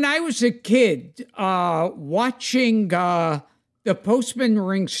remember when I was a kid watching The Postman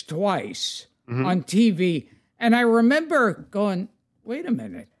Rings Twice on TV. And I remember going, wait a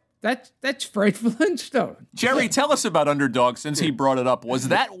minute, that's Fred Flintstone. Jerry, tell us about Underdog since he brought it up. Was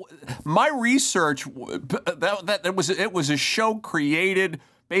that my research? It was a show created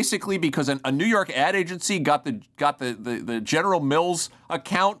basically because a New York ad agency got the General Mills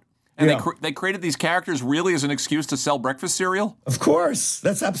account And Yeah. they created these characters really as an excuse to sell breakfast cereal? Of course.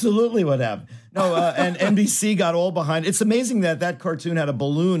 That's absolutely what happened. No, and NBC got all behind. It's amazing that cartoon had a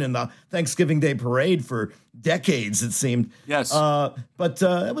balloon in the Thanksgiving Day parade for decades, it seemed. Yes. But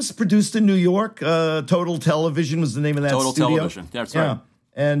it was produced in New York. Total Television was the name of that Total studio. Television. That's right.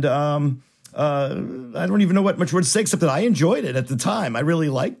 And I don't even know what much more to say except that I enjoyed it at the time. I really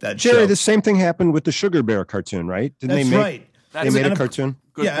liked that Jerry, show. the same thing happened with the Sugar Bear cartoon, right? Didn't That's they make, right. They made a cartoon?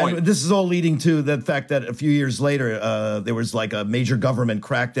 Good point. And this is all leading to the fact that a few years later, there was like a major government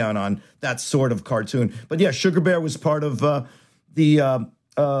crackdown on that sort of cartoon. But yeah, Sugar Bear was part of the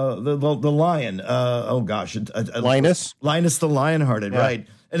lion. Linus? Linus the Lionhearted, right?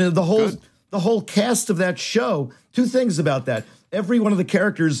 And the whole cast of that show. Two things about that: every one of the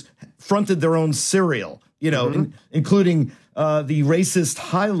characters fronted their own cereal, including the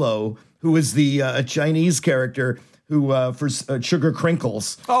racist Hilo, who was the Chinese character who for Sugar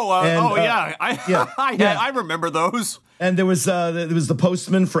Crinkles. Yeah. Yeah. I remember those. And there was the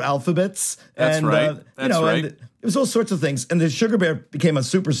postman for alphabets. That's and, right. That's right. And it was all sorts of things. And the Sugar Bear became a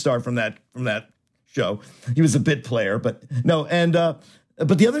superstar from that show. He was a bit player, but no. And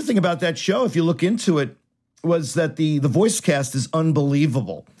but the other thing about that show, if you look into it, was that the voice cast is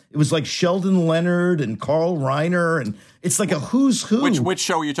unbelievable. It was like Sheldon Leonard and Carl Reiner, and it's like a who's who. Which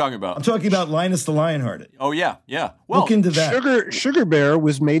show are you talking about? I'm talking about Linus the Lionhearted. Oh, yeah. Well, look into that. Sugar Bear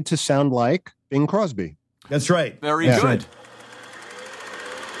was made to sound like Bing Crosby. That's right. Very good.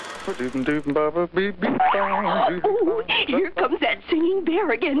 Oh, here comes that singing bear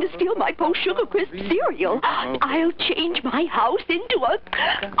again to steal my post-sugar crisp cereal. I'll change my house into a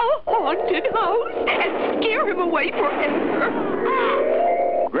haunted house and scare him away forever.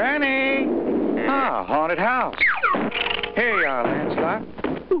 Granny! Haunted house. Hey, Lancelot.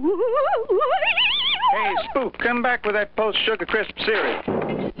 Hey, Spook, come back with that post-sugar crisp cereal.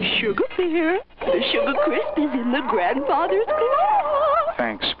 Sugar Bear, the sugar crisp is in the grandfather's claw.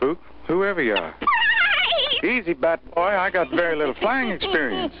 Thanks, Spook, whoever you are. Easy, bat boy. I got very little flying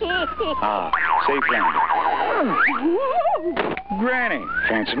experience. Safe landing. Granny,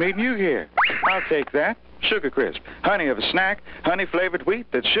 fancy meeting you here. I'll take that. Sugar crisp. Honey of a snack. Honey-flavored wheat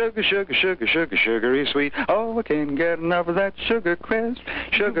that's sugary sweet. Oh, I can't get enough of that sugar crisp.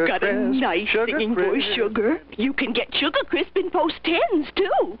 Sugar You've got crisp. a nice singing voice, Sugar. You can get sugar crisp in Post 10s,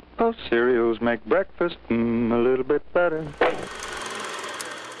 too. Post cereals make breakfast a little bit better.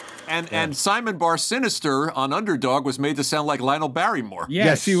 And Simon Bar Sinister on Underdog was made to sound like Lionel Barrymore.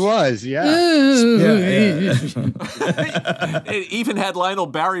 Yes, he was. Yeah. It even had Lionel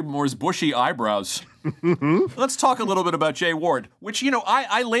Barrymore's bushy eyebrows. Let's talk a little bit about Jay Ward, which,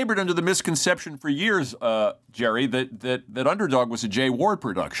 I labored under the misconception for years, Jerry, that Underdog was a Jay Ward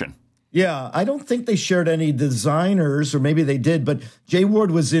production. Yeah, I don't think they shared any designers, or maybe they did, but Jay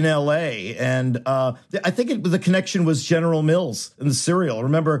Ward was in L.A., and I think the connection was General Mills in the cereal.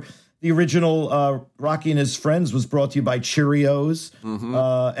 Remember, the original Rocky and His Friends was brought to you by Cheerios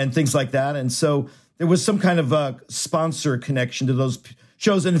and things like that, and so there was some kind of sponsor connection to those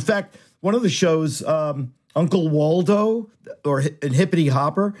shows. And in fact, one of the shows, Uncle Waldo and Hippity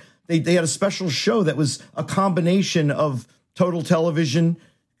Hopper, they had a special show that was a combination of Total Television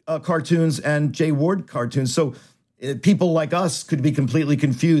cartoons and Jay Ward cartoons. So people like us could be completely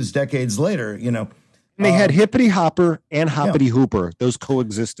confused decades later, And they had Hippity Hopper and Hoppity Hooper. Those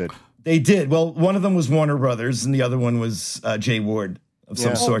coexisted. They did. Well, one of them was Warner Brothers and the other one was Jay Ward of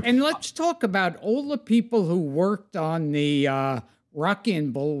some sort. And let's talk about all the people who worked on the Rocky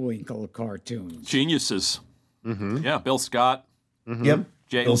and Bullwinkle cartoons. Geniuses. Yeah, Bill Scott. Yep.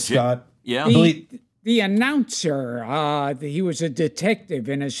 Bill Scott. Yeah. The announcer, he was a detective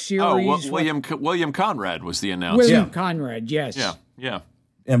in a series. William Conrad was the announcer. William Conrad, yes. Yeah.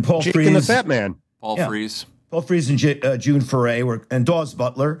 And Paul Jake Freese. and the Fat Man. Paul Freese. Paul Freese and June Foray and Dawes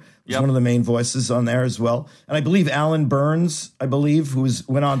Butler was one of the main voices on there as well. And I believe Alan Burns, who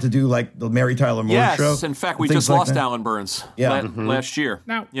went on to do like the Mary Tyler Moore show. Yes, in fact, we just lost Alan Burns last year.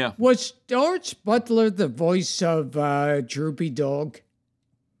 Now, was Dawes Butler the voice of Droopy Dog?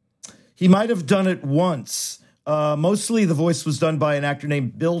 He might have done it once. Mostly the voice was done by an actor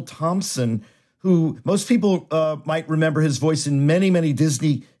named Bill Thompson, who most people might remember his voice in many, many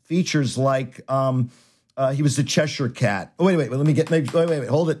Disney features like he was the Cheshire Cat. Oh, wait, wait,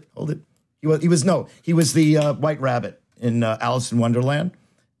 hold it. He was the White Rabbit in Alice in Wonderland.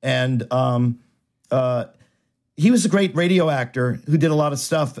 And he was a great radio actor who did a lot of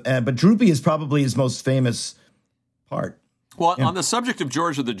stuff, but Droopy is probably his most famous part. Well, on the subject of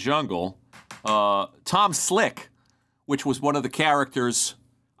George of the Jungle, Tom Slick, which was one of the characters,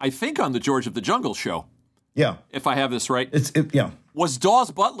 I think, on the George of the Jungle show. Yeah. If I have this right. Was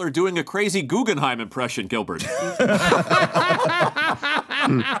Dawes Butler doing a crazy Guggenheim impression, Gilbert?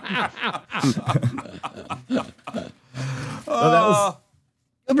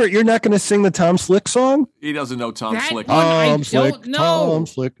 Gilbert, you're not going to sing the Tom Slick song? He doesn't know Tom Slick. Tom Slick, Tom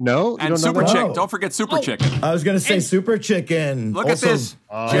Slick. No, and Super Chick. Don't forget Super Chicken. I was going to say Super Chicken. Look at this.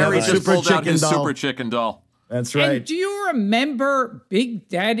 Jerry just pulled out his Super Chicken doll. That's right. And do you remember Big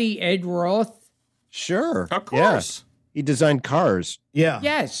Daddy Ed Roth? Sure. Of course. Yeah. He designed cars. Yeah.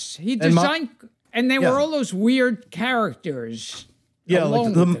 Yes, he designed, and there were all those weird characters. Yeah,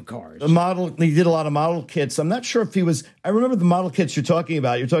 along like with the cars. The model. He did a lot of model kits. I'm not sure if he was. I remember the model kits you're talking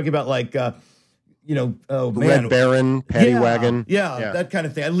about. You're talking about like, Red Baron, Paddy Wagon. Yeah, that kind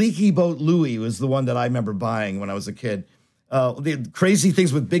of thing. Leaky Boat Louie was the one that I remember buying when I was a kid. The crazy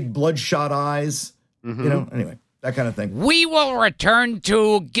things with big bloodshot eyes. Anyway. That kind of thing. We will return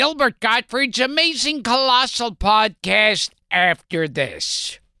to Gilbert Gottfried's Amazing Colossal Podcast after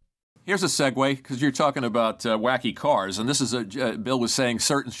this. Here's a segue, because you're talking about wacky cars, and this is Bill was saying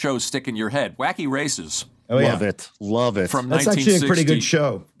certain shows stick in your head. Wacky Races. Oh, yeah. Love it. From That's actually a pretty good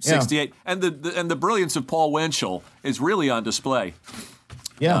show. 68. And the brilliance of Paul Winchell is really on display.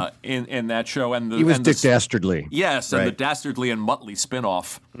 Yeah. In that show. And he was Dick Dastardly. Yes, and the Dastardly and Muttley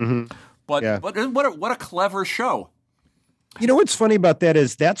spinoff. Mm-hmm. But what a clever show. You know what's funny about that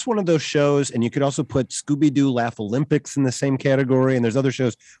is that's one of those shows, and you could also put Scooby-Doo Laugh Olympics in the same category, and there's other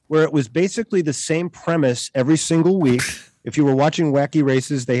shows where it was basically the same premise every single week. If you were watching Wacky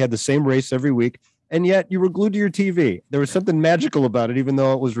Races, they had the same race every week, and yet you were glued to your TV. There was something magical about it, even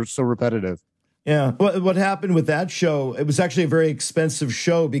though it was so repetitive. Yeah. What happened with that show, it was actually a very expensive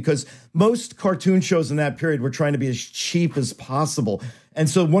show because most cartoon shows in that period were trying to be as cheap as possible. And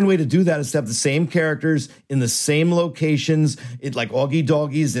so one way to do that is to have the same characters in the same locations, like Augie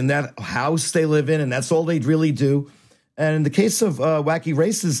Doggies in that house they live in, and that's all they'd really do. And in the case of Wacky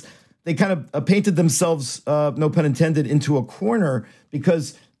Races, they kind of painted themselves, no pun intended, into a corner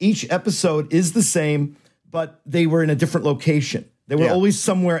because each episode is the same, but they were in a different location. They were always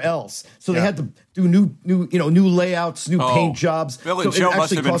somewhere else. So they had to do new layouts, new paint jobs. Bill and so Joe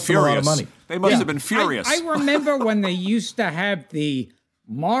must have been furious. They must have been furious. I remember when they used to have the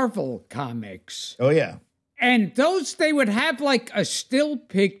Marvel comics. Oh, yeah. And those, they would have like a still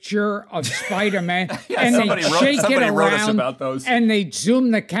picture of Spider-Man, and they'd shake it around, about those. and they'd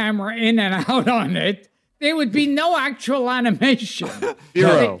zoom the camera in and out on it. There would be no actual animation.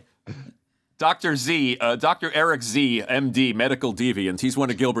 Zero. Dr. Z, Dr. Eric Z, MD, medical deviant. He's one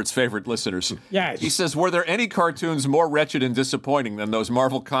of Gilbert's favorite listeners. Yes. He says, were there any cartoons more wretched and disappointing than those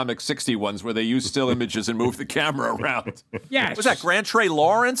Marvel Comics 60 ones where they use still images and move the camera around? Yes. Was that Grant Ray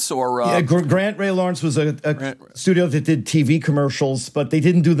Lawrence or? Grant Ray Lawrence was a studio that did TV commercials, but they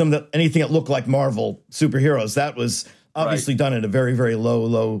didn't do them anything that looked like Marvel superheroes. That was obviously done at a very, very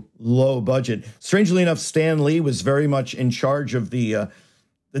low budget. Strangely enough, Stan Lee was very much in charge of the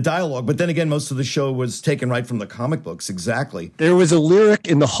dialogue, but then again, most of the show was taken right from the comic books. Exactly. There was a lyric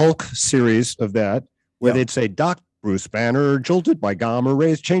in the Hulk series of that where they'd say, Doc Bruce Banner, jolted by gamma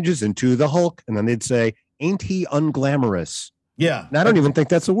rays, changes into the Hulk. And then they'd say, ain't he unglamorous? Yeah. And I don't even think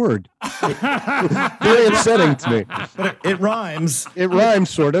that's a word. Very upsetting to me. But it rhymes. It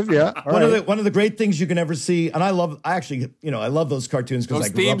rhymes, sort of, yeah. One of the great things you can ever see, and I love those cartoons because I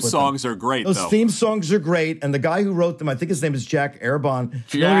grew up with them. Those theme songs are great, Those theme songs are great, and the guy who wrote them, I think his name is Jack Airbon.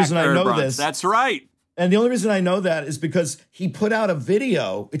 The only reason I know this. That's right. And the only reason I know that is because he put out a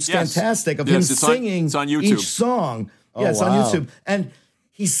video. It's fantastic of him singing it's on YouTube. Each song. Oh, it's on YouTube. And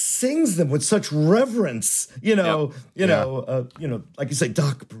he sings them with such reverence, like you say,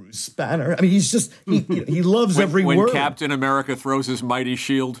 Doc Bruce Banner. I mean, he's just he loves every word. When Captain America throws his mighty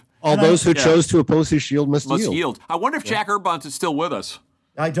shield, all those who chose to oppose his shield must yield. I wonder if Jack Urbont is still with us.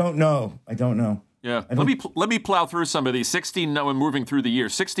 I don't know. Yeah, let me plow through some of these. 69. We're moving through the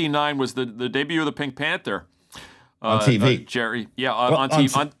years. 69 was the debut of the Pink Panther on TV. Jerry, on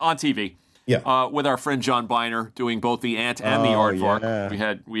TV. Yeah, with our friend John Biner doing both the ant and the aardvark.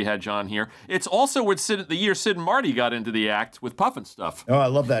 Yeah. We had John here. It's also with the year Sid and Marty got into the act with Puff and Stuff. Oh, I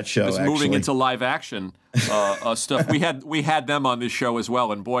love that show. It's moving into live action stuff. We had them on this show as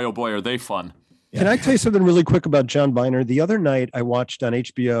well, and boy, oh boy, are they fun. Yeah. Can I tell you something really quick about John Biner? The other night I watched on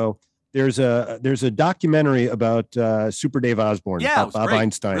HBO. There's a documentary about Super Dave Osborne, about Bob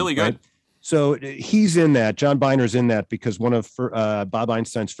Einstein. Really good. Right? So he's in that. John Biner's in that because one of Bob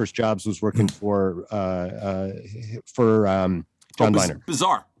Einstein's first jobs was working for John Biner.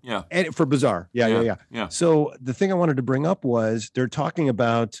 Bizarre, yeah. And for Bizarre, yeah. So the thing I wanted to bring up was they're talking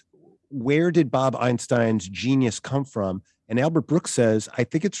about where did Bob Einstein's genius come from? And Albert Brooks says, I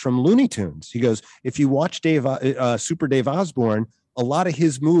think it's from Looney Tunes. He goes, if you watch Super Dave Osborne, a lot of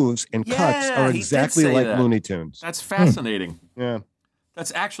his moves and cuts are he did exactly say like that. Looney Tunes. That's fascinating. Yeah.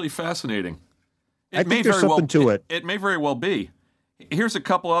 That's actually fascinating. I think there's something to it. It may very well be. Here's a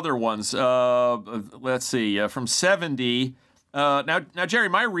couple other ones. Let's see. From 70. Now, Jerry,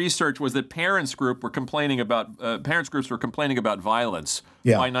 my research was that parents groups were complaining about violence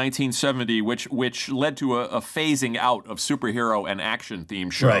by 1970, which led to a phasing out of superhero and action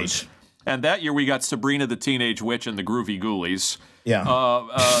themed shows. Right. And that year we got Sabrina the Teenage Witch and the Groovy Ghoulies. Yeah.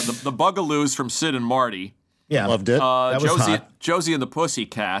 The Bugaloos from Sid and Marty. Yeah. Loved it. That was hot. Josie and the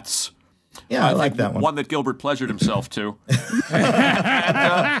Pussycats. Yeah, I like that one. One that Gilbert pleasured himself to.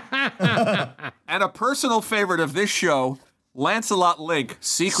 and a personal favorite of this show, Lancelot Link,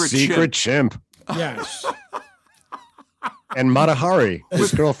 Secret Chimp. Yes. And Matahari,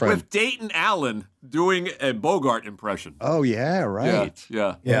 his girlfriend. With Dayton Allen doing a Bogart impression. Oh, yeah, right.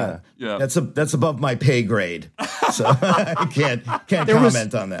 Yeah. That's above my pay grade. So I can't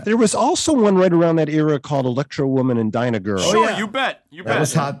comment on that. There was also one right around that era called Electro Woman and Dinah Girl. Sure, you bet. That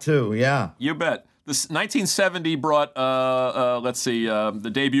was hot too, yeah. You bet. This 1970 brought, the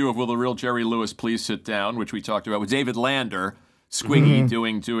debut of Will the Real Jerry Lewis Please Sit Down, which we talked about, with David Lander,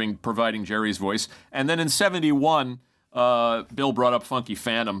 Squiggy, providing Jerry's voice. And then in 71, Bill brought up Funky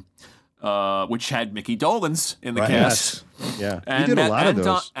Phantom, which had Mickey Dolenz in the cast. Yes. Yeah, and he did a lot of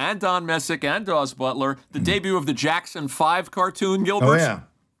those. And Don Messick and Dawes Butler. The debut of the Jackson 5 cartoon, Gilbert. Oh, yeah.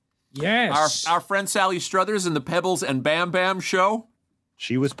 Yes. Our friend Sally Struthers in the Pebbles and Bam Bam show.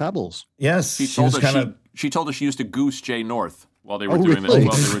 She was Pebbles. Yes. She told us she used to goose Jay North while they were doing really?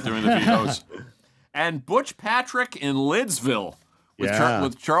 the VOs. And Butch Patrick in Lidsville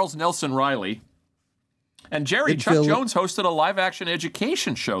with Charles Nelson Riley. And Jerry, Chuck Jones hosted a live-action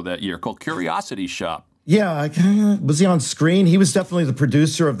education show that year called Curiosity Shop. Yeah, was he on screen? He was definitely the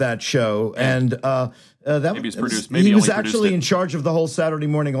producer of that show, and he was actually in charge of the whole Saturday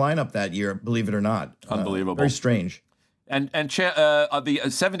morning lineup that year. Believe it or not, unbelievable, very strange. And the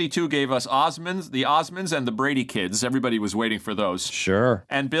 72 gave us the Osmonds, and the Brady Kids. Everybody was waiting for those. Sure.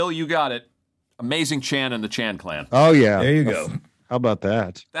 And Bill, you got it. Amazing Chan and the Chan Clan. Oh yeah, there you go. How about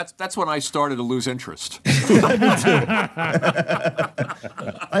that? That's when I started to lose interest. I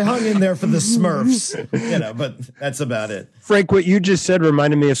hung in there for the Smurfs, but that's about it. Frank, what you just said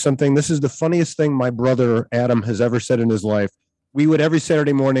reminded me of something. This is the funniest thing my brother Adam has ever said in his life. Every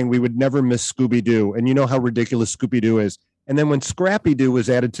Saturday morning, we would never miss Scooby-Doo. And you know how ridiculous Scooby-Doo is. And then when Scrappy-Doo was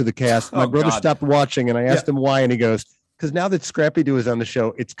added to the cast, my brother stopped watching, and I asked him why, and he goes, because now that Scrappy-Doo is on the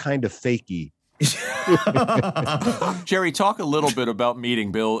show, it's kind of fakey. Jerry, talk a little bit about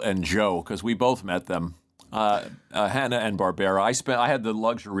meeting Bill and Joe, because we both met them. Hanna-Barbera. I had the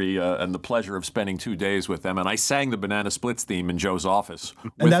luxury and the pleasure of spending 2 days with them, and I sang the Banana Splits theme in Joe's office.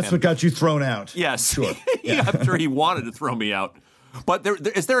 And that's what got you thrown out. Yes. Sure. I'm sure he wanted to throw me out. But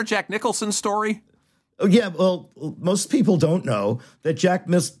is there a Jack Nicholson story? Oh, yeah, well, most people don't know that Jack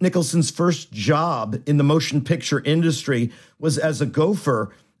Nicholson's first job in the motion picture industry was as a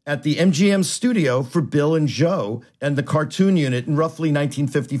gopher at the MGM studio for Bill and Joe and the cartoon unit in roughly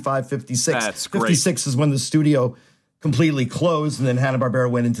 1955, 56. That's great. 56 is when the studio completely closed, and then Hanna-Barbera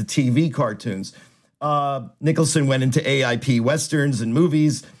went into TV cartoons. Nicholson went into AIP Westerns and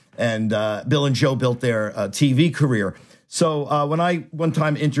movies, and Bill and Joe built their TV career. So when I one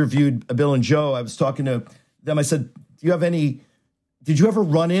time interviewed Bill and Joe, I was talking to them. I said, did you ever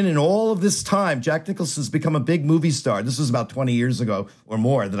run in all of this time? Jack Nicholson's become a big movie star. This was about 20 years ago or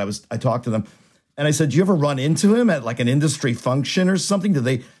more that I talked to them. And I said, do you ever run into him at like an industry function or something?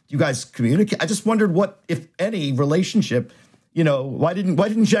 Do you guys communicate? I just wondered what, if any, relationship, why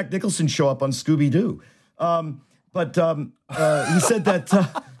didn't Jack Nicholson show up on Scooby-Doo? But he said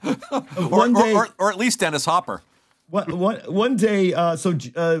that one day... Or at least Dennis Hopper. One day,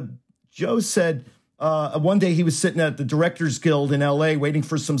 Joe said... one day he was sitting at the Directors Guild in L.A. waiting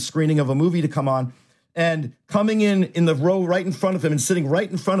for some screening of a movie to come on, and coming in the row right in front of him and sitting right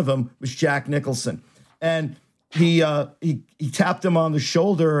in front of him was Jack Nicholson. And he tapped him on the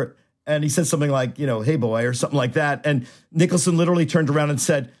shoulder and he said something like, hey boy, or something like that. And Nicholson literally turned around and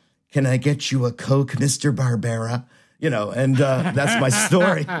said, "Can I get you a Coke, Mr. Barbera?" And that's my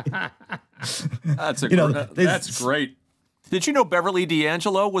story. That's great. Did you know Beverly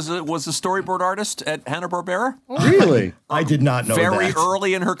D'Angelo was a storyboard artist at Hanna-Barbera? Really? I did not know that. Very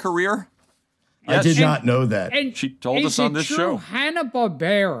early in her career. Yes. I did not know that. And she told us on this show.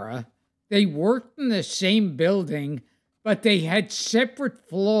 Hanna-Barbera, they worked in the same building, but they had separate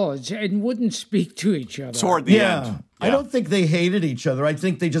floors and wouldn't speak to each other. Toward the end. Yeah. I don't think they hated each other. I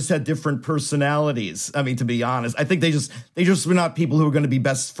think they just had different personalities. I mean, to be honest, I think they just were not people who were going to be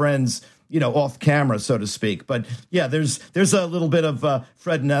best friends, off camera, so to speak. But yeah, there's a little bit of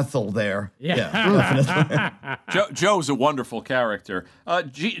Fred and Ethel there. Yeah. Definitely. Joe's a wonderful character.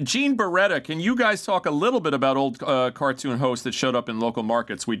 Gene Beretta, can you guys talk a little bit about old cartoon hosts that showed up in local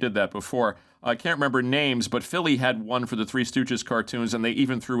markets? We did that before. I can't remember names, but Philly had one for the Three Stooges cartoons, and they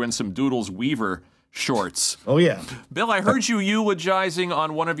even threw in some Doodles Weaver shorts. Oh, yeah. Bill, I heard you eulogizing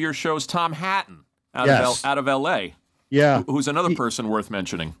on one of your shows Tom Hatton out of L.A. Yeah. Who's another person worth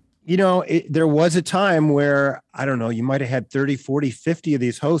mentioning. There was a time where, I don't know, you might have had 30, 40, 50 of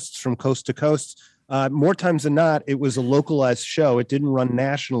these hosts from coast to coast. More times than not, it was a localized show. It didn't run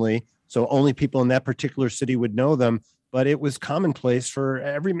nationally, so only people in that particular city would know them. But it was commonplace for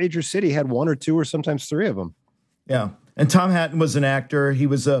every major city had one or two or sometimes three of them. Yeah. And Tom Hatton was an actor. He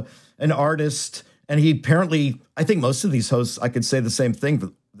was an artist. And he apparently, I think most of these hosts, I could say the same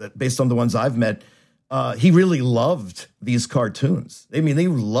thing, that based on the ones I've met, he really loved these cartoons. I mean, they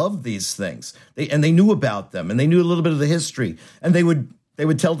loved these things. They knew about them, and they knew a little bit of the history. And they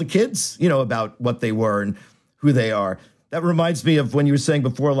would tell the kids, about what they were and who they are. That reminds me of when you were saying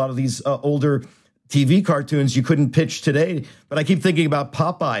before, a lot of these older TV cartoons you couldn't pitch today. But I keep thinking about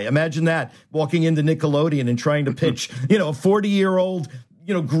Popeye. Imagine that, walking into Nickelodeon and trying to pitch, a 40-year-old,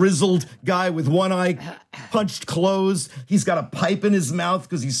 grizzled guy with one eye punched closed. He's got a pipe in his mouth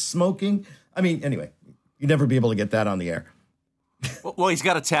because he's smoking. I mean, anyway, you'd never be able to get that on the air. Well, he's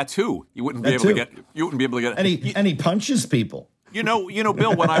got a tattoo. You wouldn't be able to get. And he punches people.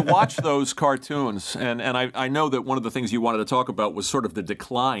 Bill, when I watch those cartoons, and I know that one of the things you wanted to talk about was sort of the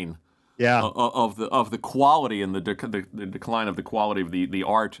decline of the quality and the decline of the quality of the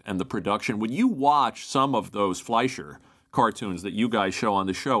art and the production. When you watch some of those Fleischer cartoons that you guys show on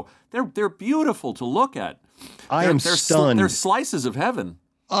the show, they're beautiful to look at. I'm stunned. They're slices of heaven.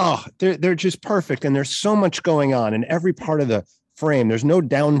 Oh, they're just perfect, and there's so much going on in every part of the frame. There's no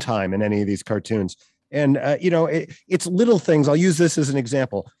downtime in any of these cartoons. And, it's little things. I'll use this as an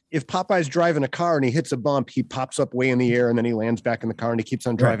example. If Popeye's driving a car and he hits a bump, he pops up way in the air and then he lands back in the car and he keeps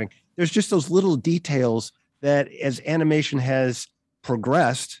on driving. Right. There's just those little details that as animation has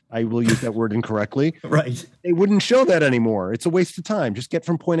progressed, I will use that word incorrectly. Right. They wouldn't show that anymore. It's a waste of time. Just get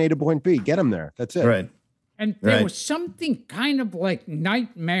from point A to point B. Get them there. That's it. Right. And there was something kind of like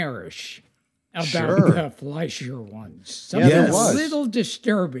nightmarish about the Fleischer ones. Something a little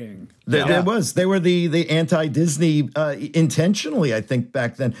disturbing. There was. They were the anti-Disney intentionally, I think,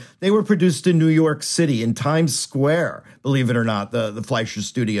 back then. They were produced in New York City, in Times Square, believe it or not, the Fleischer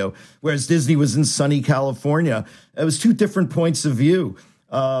studio, whereas Disney was in sunny California. It was two different points of view.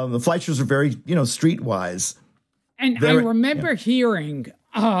 The Fleischers are very, streetwise. And I remember hearing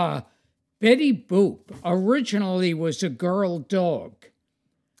Betty Boop originally was a girl dog.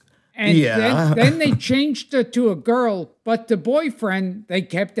 And then they changed her to a girl, but the boyfriend they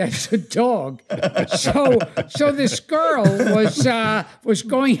kept as a dog. So this girl was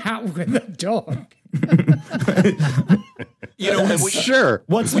going out with a dog. Sure.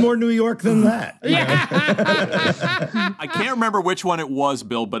 What's more New York than that? Yeah. I can't remember which one it was,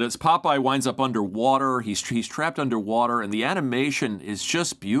 Bill, but it's Popeye winds up underwater. He's trapped underwater, and the animation is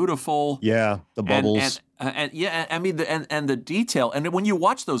just beautiful. Yeah, the bubbles. And the detail. And when you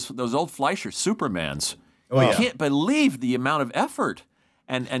watch those old Fleischer Supermans, you can't believe the amount of effort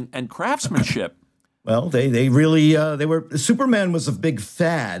and craftsmanship. Well, they really Superman was a big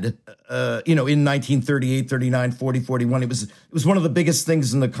fad, in 1938, 39, 40, 41. It was one of the biggest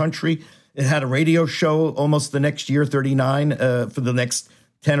things in the country. It had a radio show almost the next year, 39, for the next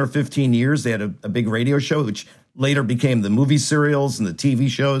 10 or 15 years. They had a big radio show, which later became the movie serials and the TV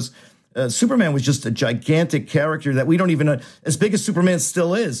shows. Superman was just a gigantic character that we don't even know. As big as Superman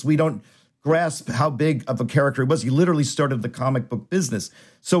still is, we don't grasp how big of a character he was. He literally started the comic book business.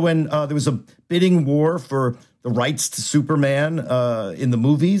 So when there was a bidding war for the rights to Superman in the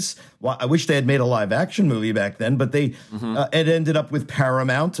movies, well, I wish they had made a live action movie back then, but it ended up with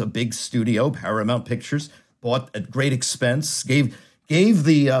Paramount, a big studio, Paramount Pictures, bought at great expense, gave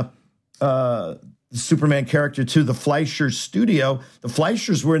the Superman character to the Fleischer studio. The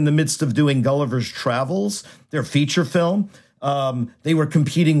Fleischers were in the midst of doing Gulliver's Travels, their feature film. They were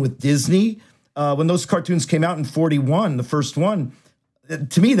competing with Disney. When those cartoons came out in 41, the first one,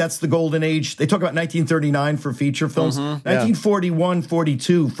 to me, that's the golden age. They talk about 1939 for feature films, 1941,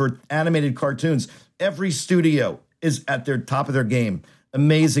 42 for animated cartoons. Every studio is at their top of their game.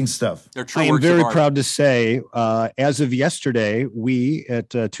 Amazing stuff. I am very proud to say, as of yesterday, we at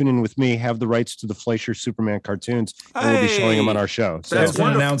Tune In With Me have the rights to the Fleischer Superman cartoons, and we'll be showing them on our show. So that's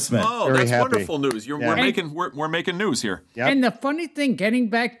an announcement. Oh, very that's happy. Wonderful news. We're making news here. Yep. And the funny thing, getting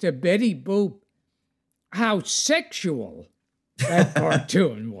back to Betty Boop, how sexual That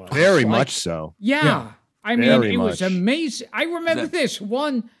cartoon was. Very much so. Yeah. I mean, Very it was much. amazing. I remember this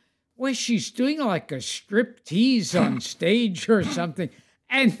one where she's doing like a strip tease on stage or something,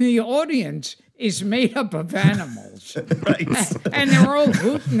 and the audience is made up of animals. Right. And they're all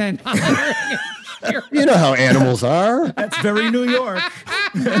hooting and hollering. You know how animals are. That's very New York.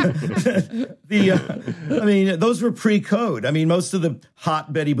 I mean, those were pre-code. I mean, most of the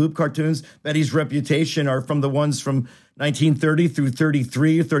hot Betty Boop cartoons, Betty's reputation, are from the ones from 1930 through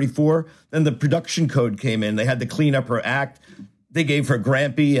 33 or 34. Then the production code came in. They had to clean up her act. They gave her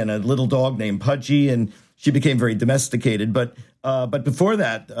Grampy and a little dog named Pudgy, and she became very domesticated. But before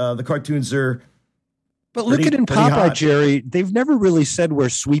that, the cartoons are. But look at in Popeye, Jerry, they've never really said where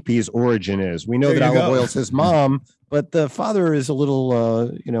Sweepy's origin is. We know that Olive Oil's his mom, but the father is a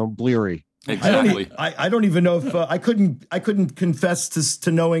little, bleary. Exactly. I don't even know if I couldn't confess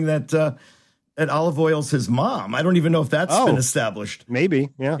to knowing that Olive Oil's his mom. I don't even know if that's been established.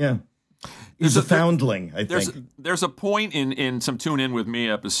 Maybe, yeah. Yeah. He's a foundling, I think. There's a point in some Tune In With Me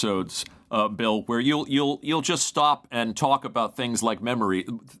episodes, Bill, where you'll just stop and talk about things like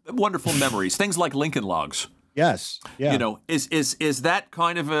wonderful memories, things like Lincoln Logs. Yes. Yeah. You know, is that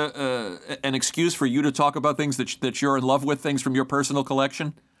kind of an excuse for you to talk about things that you're in love with, things from your personal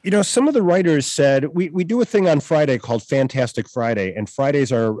collection? You know, some of the writers said we do a thing on Friday called Fantastic Friday, and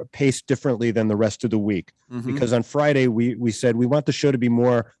Fridays are paced differently than the rest of the week because on Friday we said we want the show to be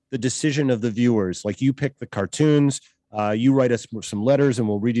more the decision of the viewers. Like you pick the cartoons, you write us some letters, and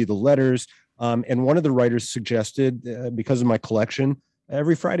we'll read you the letters. And one of the writers suggested, because of my collection,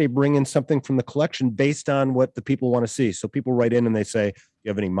 every Friday bring in something from the collection based on what the people want to see. So people write in and they say, "Do you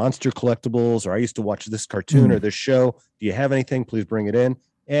have any monster collectibles?" Or "I used to watch this cartoon or this show. Do you have anything? Please bring it in."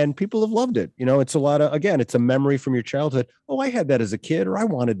 And people have loved it. You know, it's a lot of, again, it's a memory from your childhood. Oh, I had that as a kid, or I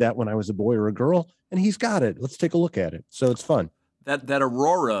wanted that when I was a boy or a girl, and he's got it. Let's take a look at it. So it's fun. That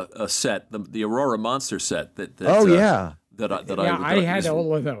Aurora set, the Aurora monster set. That I had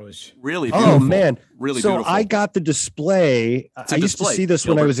all of those. Really beautiful. Oh, man. Really so beautiful. I got the display. I used to see this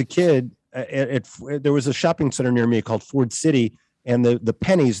when I was a kid. There was a shopping center near me called Ford City, and the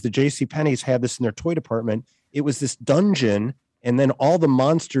Pennies, the J.C. Penney's had this in their toy department. It was this dungeon, and then all the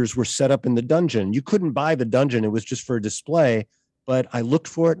monsters were set up in the dungeon. You couldn't buy the dungeon. It was just for a display. But I looked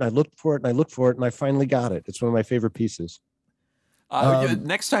for it, and I looked for it, and I looked for it, and I finally got it. It's one of my favorite pieces.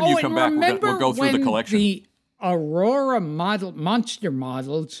 Next time you come back, we'll go through the collection. The Aurora monster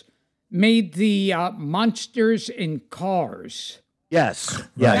models made the monsters in cars. Yes.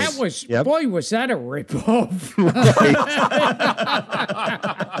 That was, boy, was that a ripoff.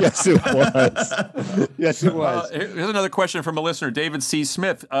 Yes, it was. Yes, it was. Here's another question from a listener, David C.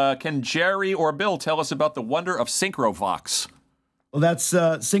 Smith. Can Jerry or Bill tell us about the wonder of Synchrovox? Well, that's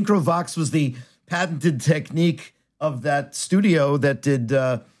Synchrovox was the patented technique of that studio that did,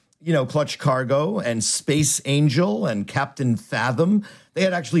 Clutch Cargo and Space Angel and Captain Fathom. They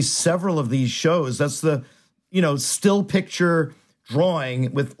had actually several of these shows. That's the, still picture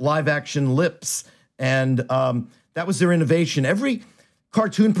drawing with live action lips. And that was their innovation. Every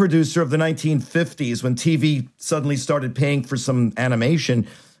cartoon producer of the 1950s, when TV suddenly started paying for some animation,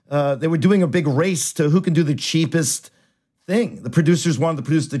 they were doing a big race to who can do the cheapest thing. The producers wanted to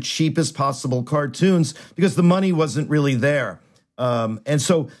produce the cheapest possible cartoons because the money wasn't really there. And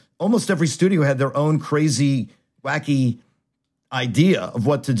so almost every studio had their own crazy, wacky idea of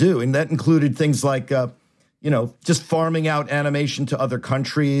what to do. And that included things like, just farming out animation to other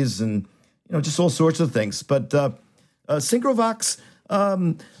countries and, just all sorts of things. But Synchrovox,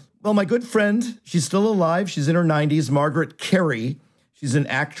 my good friend, she's still alive. She's in her 90s, Margaret Carey. She's an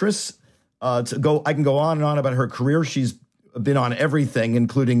actress. I can go on and on about her career. She's been on everything,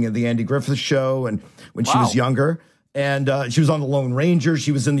 including the Andy Griffith Show and when she was younger. And she was on The Lone Ranger.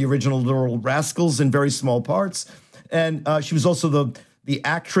 She was in the original Little Rascals in very small parts. And she was also the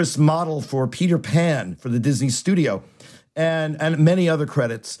actress model for Peter Pan for the Disney studio and many other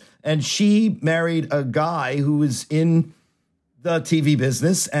credits. And she married a guy who was in the TV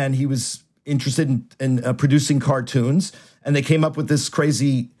business, and he was interested in producing cartoons. And they came up with this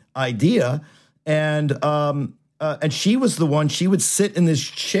crazy idea. And she was the one, she would sit in this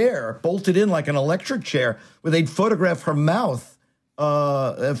chair, bolted in like an electric chair, where they'd photograph her mouth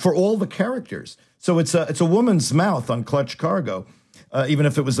for all the characters. So it's a woman's mouth on Clutch Cargo, even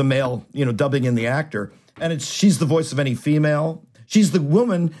if it was a male, dubbing in the actor. And she's the voice of any female. She's the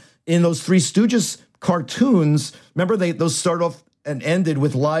woman in those Three Stooges cartoons. Remember, those start off and ended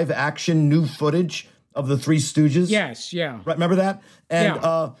with live action new footage of the Three Stooges? Yes, yeah. Right, remember that? And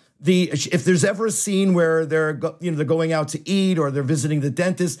if there's ever a scene where they're going out to eat or they're visiting the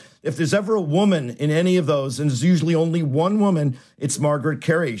dentist, if there's ever a woman in any of those, and there's usually only one woman, it's Margaret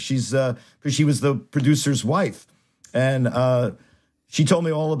Kerry. She's because she was the producer's wife, and she told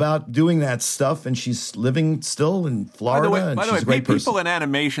me all about doing that stuff, and she's living still in Florida. By the way, she's a great person. people in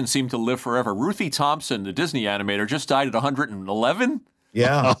animation seem to live forever. Ruthie Thompson, the Disney animator, just died at 111.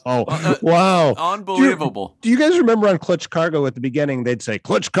 Yeah. Wow. Unbelievable. Do you guys remember on Clutch Cargo at the beginning, they'd say,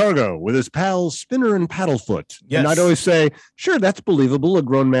 Clutch Cargo with his pals Spinner and Paddlefoot. Yes. And I'd always say, sure, that's believable. A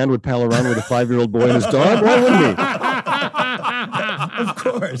grown man would pal around with a 5-year-old boy and his dog. Why wouldn't he? Of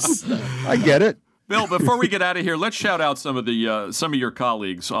course. I get it. Bill, before we get out of here, let's shout out some of your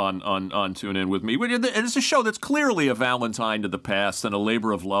colleagues on Tune In With Me. It's a show that's clearly a Valentine to the past and a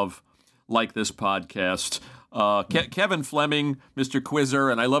labor of love, like this podcast. Kevin Fleming, Mr.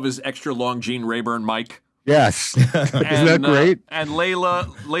 Quizzer, and I love his extra long Gene Rayburn mic. Yes, isn't that great? And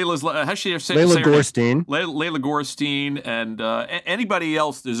Layla's how's she say Layla Gorstein, Layla Gorstein, and anybody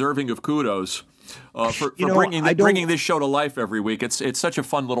else deserving of kudos for bringing this show to life every week. It's such a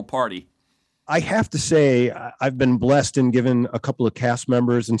fun little party. I have to say, I've been blessed and given a couple of cast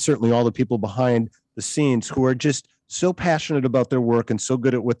members and certainly all the people behind the scenes who are just so passionate about their work and so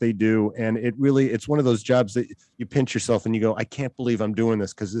good at what they do. And it's one of those jobs that you pinch yourself and you go, I can't believe I'm doing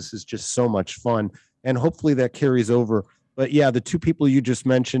this because this is just so much fun. And hopefully that carries over. But yeah, the two people you just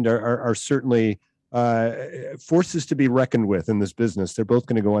mentioned are certainly forces to be reckoned with in this business. They're both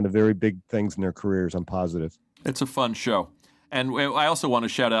going to go on to very big things in their careers. I'm positive. It's a fun show. And I also want to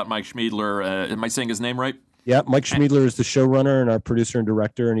shout out Mike Schmiedler. Am I saying his name right? Yeah, Mike Schmiedler is the showrunner and our producer and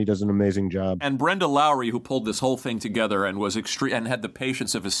director, and he does an amazing job. And Brenda Lowry, who pulled this whole thing together and was and had the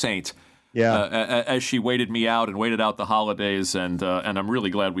patience of a saint. Yeah, as she waited me out and waited out the holidays, and I'm really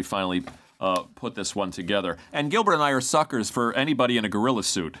glad we finally put this one together. And Gilbert and I are suckers for anybody in a gorilla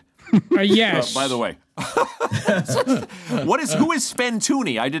suit. Yes. By the way, who is Sven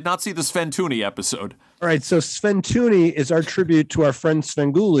Tooney? I did not see the Sven Tooney episode. All right, so Sven Tooney is our tribute to our friend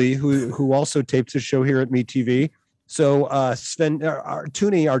Sven Gulli, who also tapes his show here at MeTV. So Sven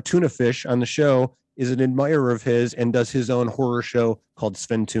Tooney, our tuna fish on the show, is an admirer of his and does his own horror show called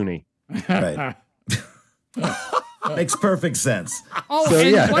Sven Tooney. Right. Makes perfect sense. Oh, so,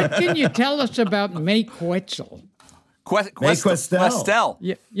 and what can you tell us about Mae Questel? Questel.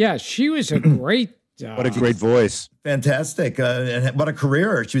 Yeah, she was a great... what a great voice. Fantastic. And what a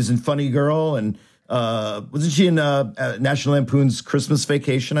career. She was in Funny Girl, and wasn't she in National Lampoon's Christmas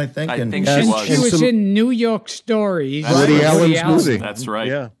Vacation, I think? I think she was. She was in New York Stories. Woody Allen's movie. That's right.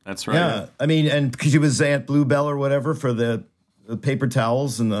 Yeah. That's right. Yeah. I mean, and because she was Aunt Bluebell or whatever for the paper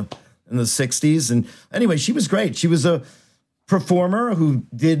towels in the 60s. And anyway, she was great. She was a performer who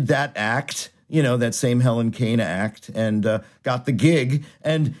did that act, that same Helen Kane act, and got the gig.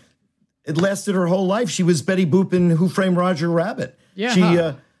 And it lasted her whole life. She was Betty Boop in Who Framed Roger Rabbit. Yeah. She,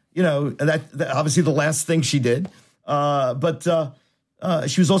 that obviously the last thing she did. But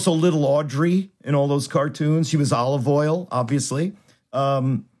she was also Little Audrey in all those cartoons. She was Olive Oyl, obviously,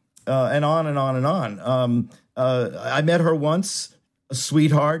 and on and on and on. I met her once, a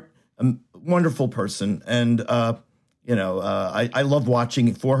sweetheart, a wonderful person, and I love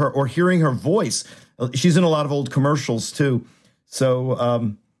watching for her or hearing her voice. She's in a lot of old commercials too.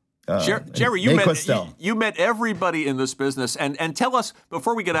 So. Jerry, you met everybody in this business, and tell us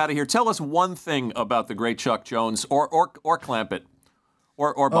before we get out of here. Tell us one thing about the great Chuck Jones or Clampett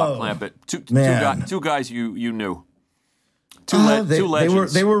or Bob Clampett. Two guys you knew. Two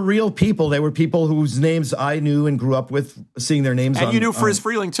legends. They were real people. They were people whose names I knew and grew up with, seeing their names. And you knew Friz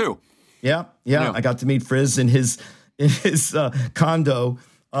Freeling too. Yeah. I got to meet Friz in his condo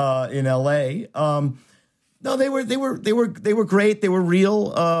in L.A. No, they were great. They were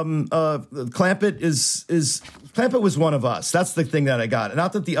real. Clampett was one of us. That's the thing that I got.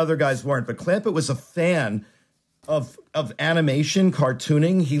 Not that the other guys weren't, but Clampett was a fan of animation,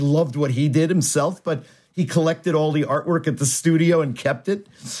 cartooning. He loved what he did himself, but he collected all the artwork at the studio and kept it.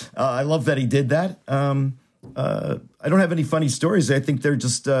 I love that he did that. I don't have any funny stories. I think they're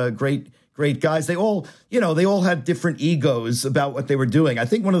just great guys. They all had different egos about what they were doing. I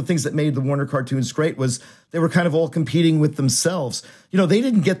think one of the things that made the Warner cartoons great was they were kind of all competing with themselves. They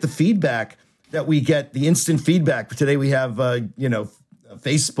didn't get the feedback that we get, the instant feedback. Today we have,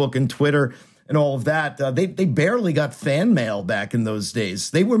 Facebook and Twitter and all of that. They barely got fan mail back in those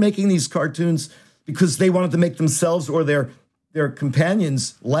days. They were making these cartoons because they wanted to make themselves or their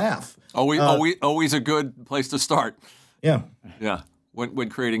companions laugh. Always a good place to start. Yeah. Yeah. When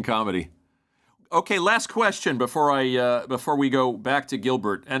creating comedy. Okay, last question before we go back to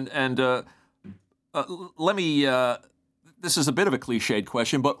Gilbert, and let me this is a bit of a cliched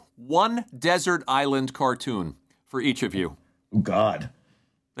question, but one desert island cartoon for each of you. Oh, God.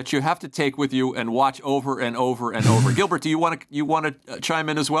 That you have to take with you and watch over and over and over. Gilbert, do you want to chime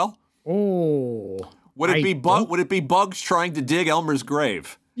in as well? Oh. Would it be Bugs trying to dig Elmer's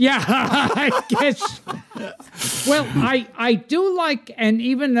grave? Yeah, I guess. Well, I do like, and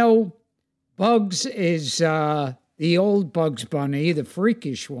even though Bugs is the old Bugs Bunny, the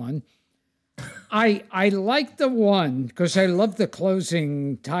freakish one, I like the one because I love the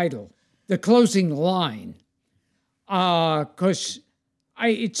closing title, the closing line, because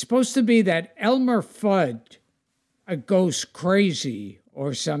it's supposed to be that Elmer Fudd goes crazy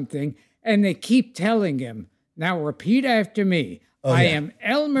or something, and they keep telling him, now repeat after me. I am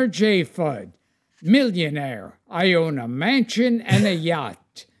Elmer J. Fudd, millionaire. I own a mansion and a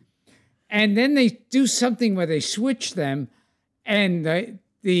yacht. And then they do something where they switch them, and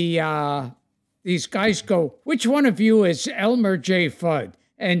these guys go, which one of you is Elmer J. Fudd?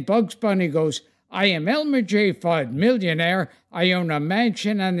 And Bugs Bunny goes, I am Elmer J. Fudd, millionaire. I own a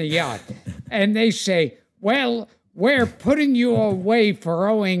mansion and a yacht. And they say, well, we're putting you away for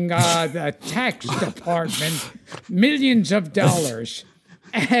owing the tax department millions of dollars.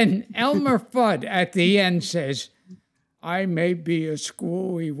 And Elmer Fudd at the end says, I may be a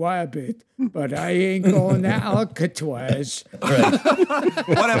screwy wabbit, but I ain't going to Alcatraz.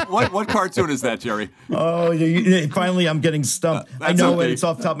 Right. What cartoon is that, Jerry? Oh, finally I'm getting stumped. I know it. It's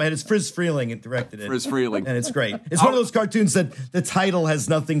off the top of my head. It's Friz Freleng that directed it. Friz Freleng. And it's great. It's one of those cartoons that the title has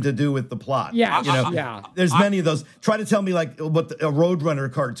nothing to do with the plot. Yeah, yeah. There's many of those. Try to tell me a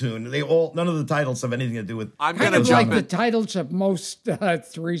Roadrunner cartoon. None of the titles have anything to do with. I'm kind gonna of jump like in. the titles of most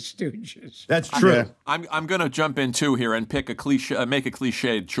Three Stooges. That's true. I'm going to jump in too here and pick a cliche, make a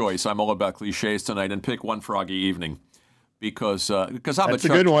cliched choice. I'm all about cliches tonight, and pick One Froggy Evening because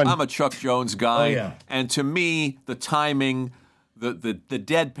I'm a Chuck Jones guy, and to me the timing, the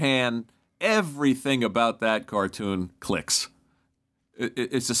deadpan, everything about that cartoon clicks.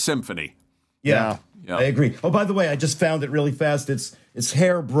 It's a symphony. Yeah, I agree. Oh, by the way, I just found it really fast. It's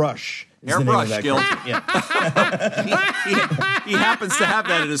Hairbrush. Hairbrush, Gil. Yeah. he happens to have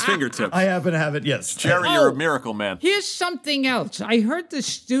that at his fingertips. I happen to have it, yes. Jerry, you're a miracle man. Here's something else. I heard the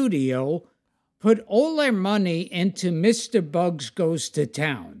studio put all their money into Mr. Bugs Goes to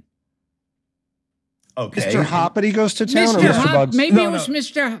Town. Okay. Mr. Hoppity Goes to Town, or Mr. Mr. Bugs? Maybe it was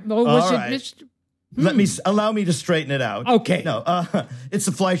Mr. Or was it Mr. Allow me to straighten it out. Okay. No, it's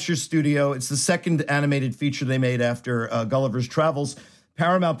the Fleischer Studio. It's the second animated feature they made after Gulliver's Travels.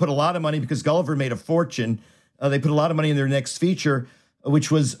 Paramount put a lot of money because Gulliver made a fortune. They put a lot of money in their next feature,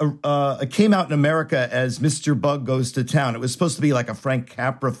 which was came out in America as Mr. Bug Goes to Town. It was supposed to be like a Frank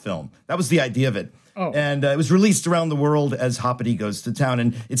Capra film. That was the idea of it. Oh. And it was released around the world as Hoppity Goes to Town,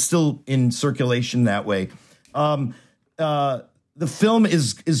 and it's still in circulation that way. The film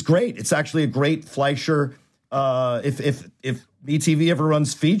is great. It's actually a great Fleischer. If BTV ever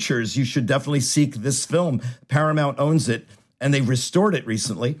runs features, you should definitely seek this film. Paramount owns it, and they restored it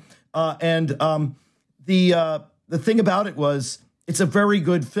recently. The thing about it was it's a very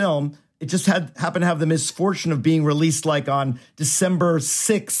good film. It just happened to have the misfortune of being released like on December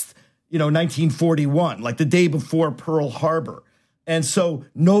 6th, 1941, like the day before Pearl Harbor. And so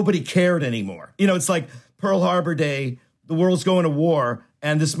nobody cared anymore. It's like Pearl Harbor Day, the world's going to war,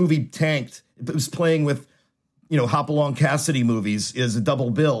 and this movie tanked. It was playing with, Hopalong Cassidy movies as a double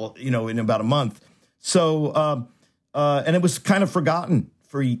bill, in about a month. So, and it was kind of forgotten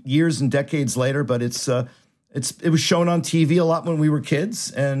for years and decades later, but it was shown on TV a lot when we were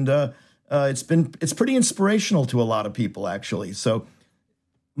kids, and it's pretty inspirational to a lot of people, actually. So,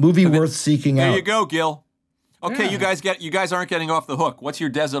 movie worth seeking out. There you go, Gil. Okay, yeah. You guys aren't getting off the hook. What's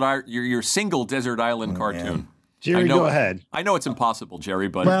your your single desert island cartoon? Man. Jerry, go ahead. I know it's impossible, Jerry,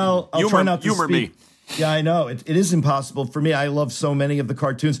 but I'll try not to humor speak. Me. Yeah, I know. It is impossible for me. I love so many of the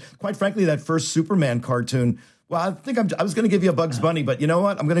cartoons. Quite frankly, that first Superman cartoon. Well, I think I was going to give you a Bugs Bunny, but you know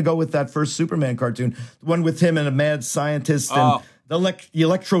what? I'm going to go with that first Superman cartoon, the one with him and a mad scientist and the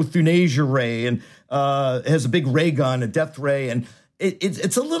electro-thunasia ray, and it has a big ray gun, a death ray, and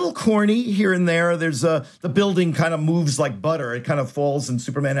it's a little corny here and there. There's the building kind of moves like butter. It kind of falls, and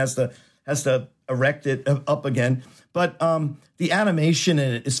Superman has to erect it up again. But the animation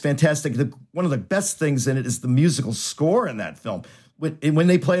in it is fantastic. One of the best things in it is the musical score in that film. When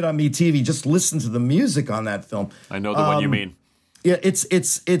they play it on MeTV, just listen to the music on that film. I know the one you mean. Yeah, it's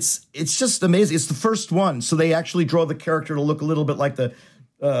just amazing. It's the first one, so they actually draw the character to look a little bit like the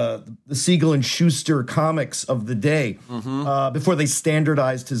Siegel and Schuster comics of the day, before they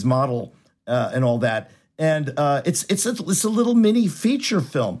standardized his model and all that. And it's a little mini feature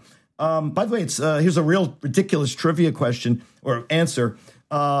film. By the way, it's here's a real ridiculous trivia question or answer.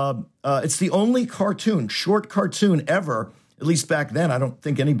 It's the only short cartoon ever, at least back then. I don't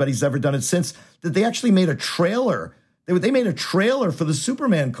think anybody's ever done it since, that they actually made a trailer. They made a trailer for the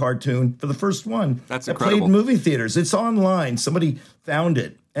Superman cartoon for the first one. That's that incredible. Played in movie theaters. It's online. Somebody found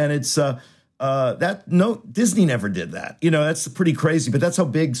it, and it's Disney never did that. That's pretty crazy. But that's how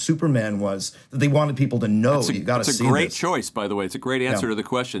big Superman was, that they wanted people to know. You got to see this. It's a great choice, by the way. It's a great answer to the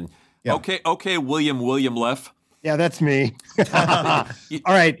question. Yeah. Okay, William Leff. Yeah, that's me. All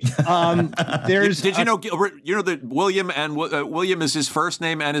right. Did you know that William is his first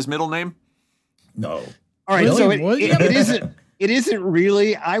name and his middle name? No. All right, so it isn't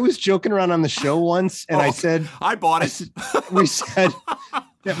really. I was joking around on the show once, and I said I bought it. We said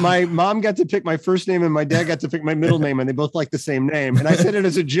that my mom got to pick my first name and my dad got to pick my middle name, and they both like the same name. And I said it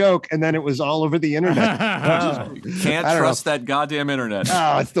as a joke, and then it was all over the internet. Can't trust that goddamn internet.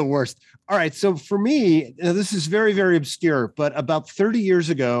 Oh, it's the worst. All right, so for me, this is very, very obscure, but about 30 years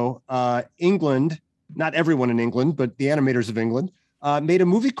ago, England, not everyone in England, but the animators of England, made a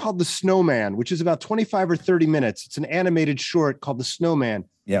movie called The Snowman, which is about 25 or 30 minutes. It's an animated short called The Snowman.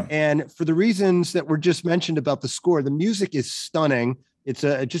 Yeah. And for the reasons that were just mentioned about the score, the music is stunning. It's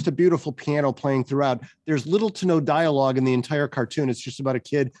just a beautiful piano playing throughout. There's little to no dialogue in the entire cartoon. It's just about a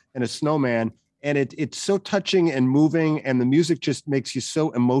kid and a snowman. And it's so touching and moving, and the music just makes you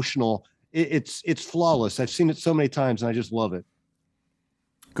so emotional. It's flawless. I've seen it so many times, and I just love it.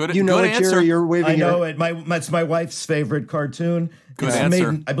 Good, you know good it, answer. Jerry, you're waving. I know it. It's my wife's favorite cartoon. Good It's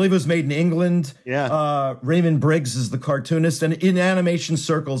answer. I believe it was made in England. Yeah. Raymond Briggs is the cartoonist, and in animation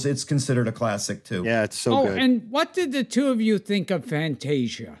circles, it's considered a classic too. Yeah, it's so good. And what did the two of you think of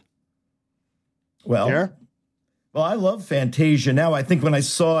Fantasia? Well, I love Fantasia now. I think when I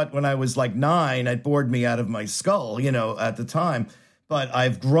saw it when I was like 9, it bored me out of my skull, at the time. But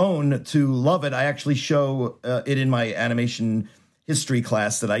I've grown to love it. I actually show it in my animation history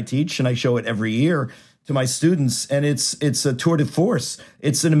class that I teach, and I show it every year to my students, and it's a tour de force.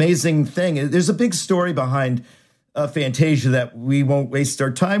 It's an amazing thing. There's a big story behind Fantasia that we won't waste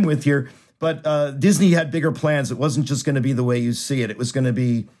our time with here, but Disney had bigger plans. It wasn't just going to be the way you see it. It was going to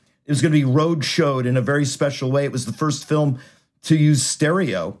be road showed in a very special way. It was the first film to use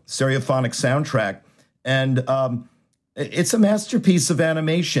stereophonic soundtrack, and it's a masterpiece of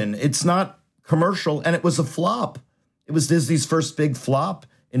animation. It's not commercial, and it was a flop. It was Disney's first big flop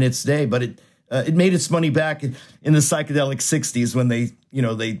in its day, but it made its money back in the psychedelic 60s when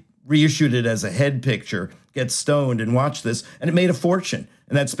they reissued it as a head picture. Get stoned and watch this, and it made a fortune.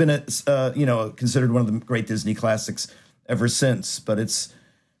 And that's been considered one of the great Disney classics ever since. But it's.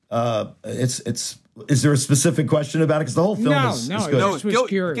 Is there a specific question about it? Because the whole film is good. No, just was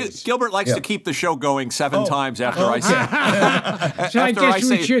curious. Gilbert likes to keep the show going 7 times after I say. So I guess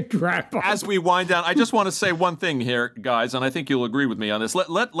we should wrap up. As we wind down, I just want to say one thing here, guys, and I think you'll agree with me on this.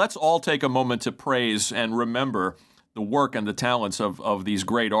 Let's all take a moment to praise and remember the work and the talents of these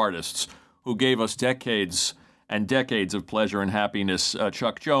great artists who gave us decades and decades of pleasure and happiness.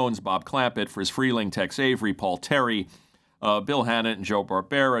 Chuck Jones, Bob Clampett, Friz Freleng, Tex Avery, Paul Terry, Bill Hannett and Joe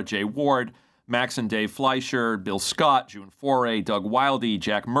Barbera, Jay Ward, Max and Dave Fleischer, Bill Scott, June Foray, Doug Wildey,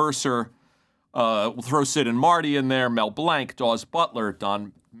 Jack Mercer. We'll throw Sid and Marty in there, Mel Blanc, Dawes Butler,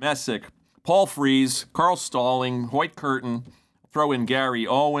 Don Messick, Paul Frees, Carl Stalling, Hoyt Curtin, throw in Gary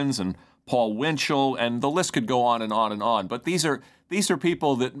Owens and Paul Winchell, and the list could go on and on and on. But these are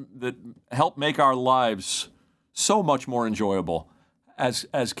people that help make our lives so much more enjoyable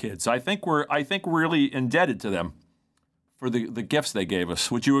as kids. I think we're really indebted to them for the gifts they gave us.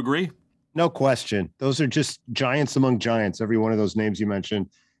 Would you agree? No question. Those are just giants among giants, every one of those names you mentioned.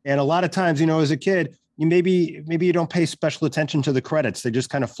 And a lot of times, as a kid, maybe you don't pay special attention to the credits. They just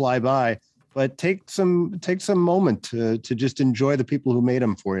kind of fly by. But take some moment to just enjoy the people who made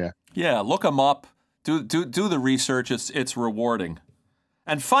them for you. Yeah, look them up. Do the research. It's rewarding.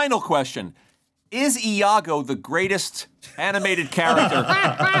 And final question. Is Iago the greatest animated character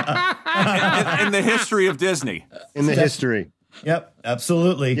in the history of Disney? In the history. Yep,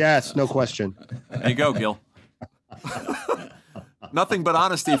 absolutely. Yes, no question. There you go, Gil. Nothing but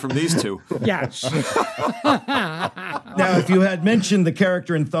honesty from these two. Yes. Now, if you had mentioned the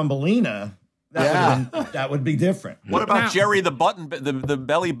character in Thumbelina, that would be different. What about Jerry the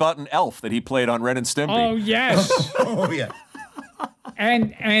belly button elf that he played on Ren and Stimpy? Oh, yes. Oh, yeah.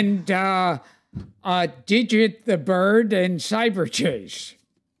 And Digit the bird and Cyber Chase.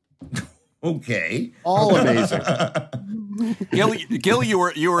 Okay. All amazing. Gil, you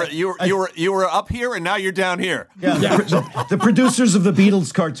were up here and now you're down here. Yeah. The producers of the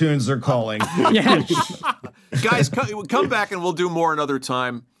Beatles cartoons are calling. Yes. Guys, come back and we'll do more another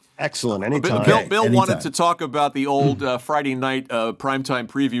time. Excellent. Anytime. Bill anytime. wanted to talk about the old Friday night primetime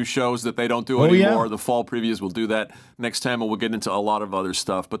preview shows that they don't do anymore. Yeah. The fall previews. We'll do that next time, and we'll get into a lot of other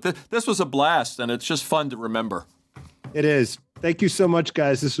stuff. But this was a blast, and it's just fun to remember. It is. Thank you so much,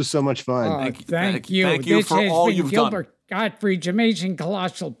 guys. This was so much fun. Thank you. Thank you This for has all been you've Gilbert done. Gottfried's Amazing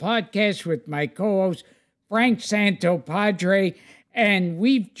Colossal Podcast with my co-host, Frank Santopadre. And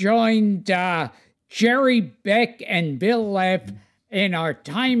we've joined Jerry, Beck, and Bill Leff in our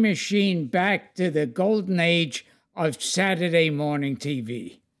time machine back to the golden age of Saturday morning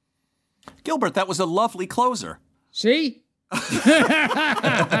TV. Gilbert, that was a lovely closer. See?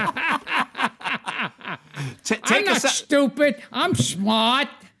 I'm not stupid. I'm smart.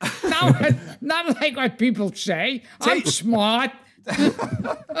 Not like what people say. I'm smart.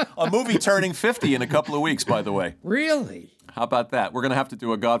 A movie turning 50 in a couple of weeks, by the way. Really? How about that? We're going to have to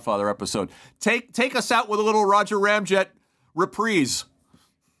do a Godfather episode. Take us out with a little Roger Ramjet reprise.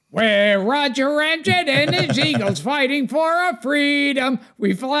 Where Roger Ramjet and his eagles fighting for our freedom.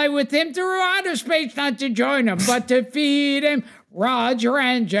 We fly with him through outer space, not to join him, but to feed him. Roger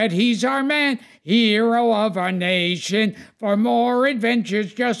Ramjet, he's our man, hero of our nation. For more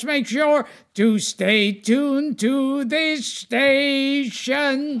adventures, just make sure to stay tuned to this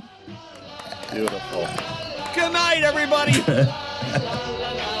station. Beautiful. Good night, everybody.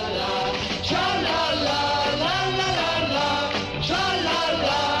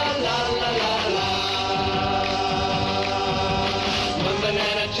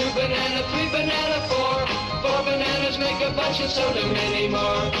 And so do many more.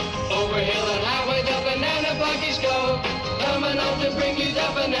 Over hill and highway, the banana buggies go. Coming on to bring you the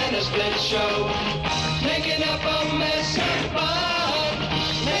Banana Split Show.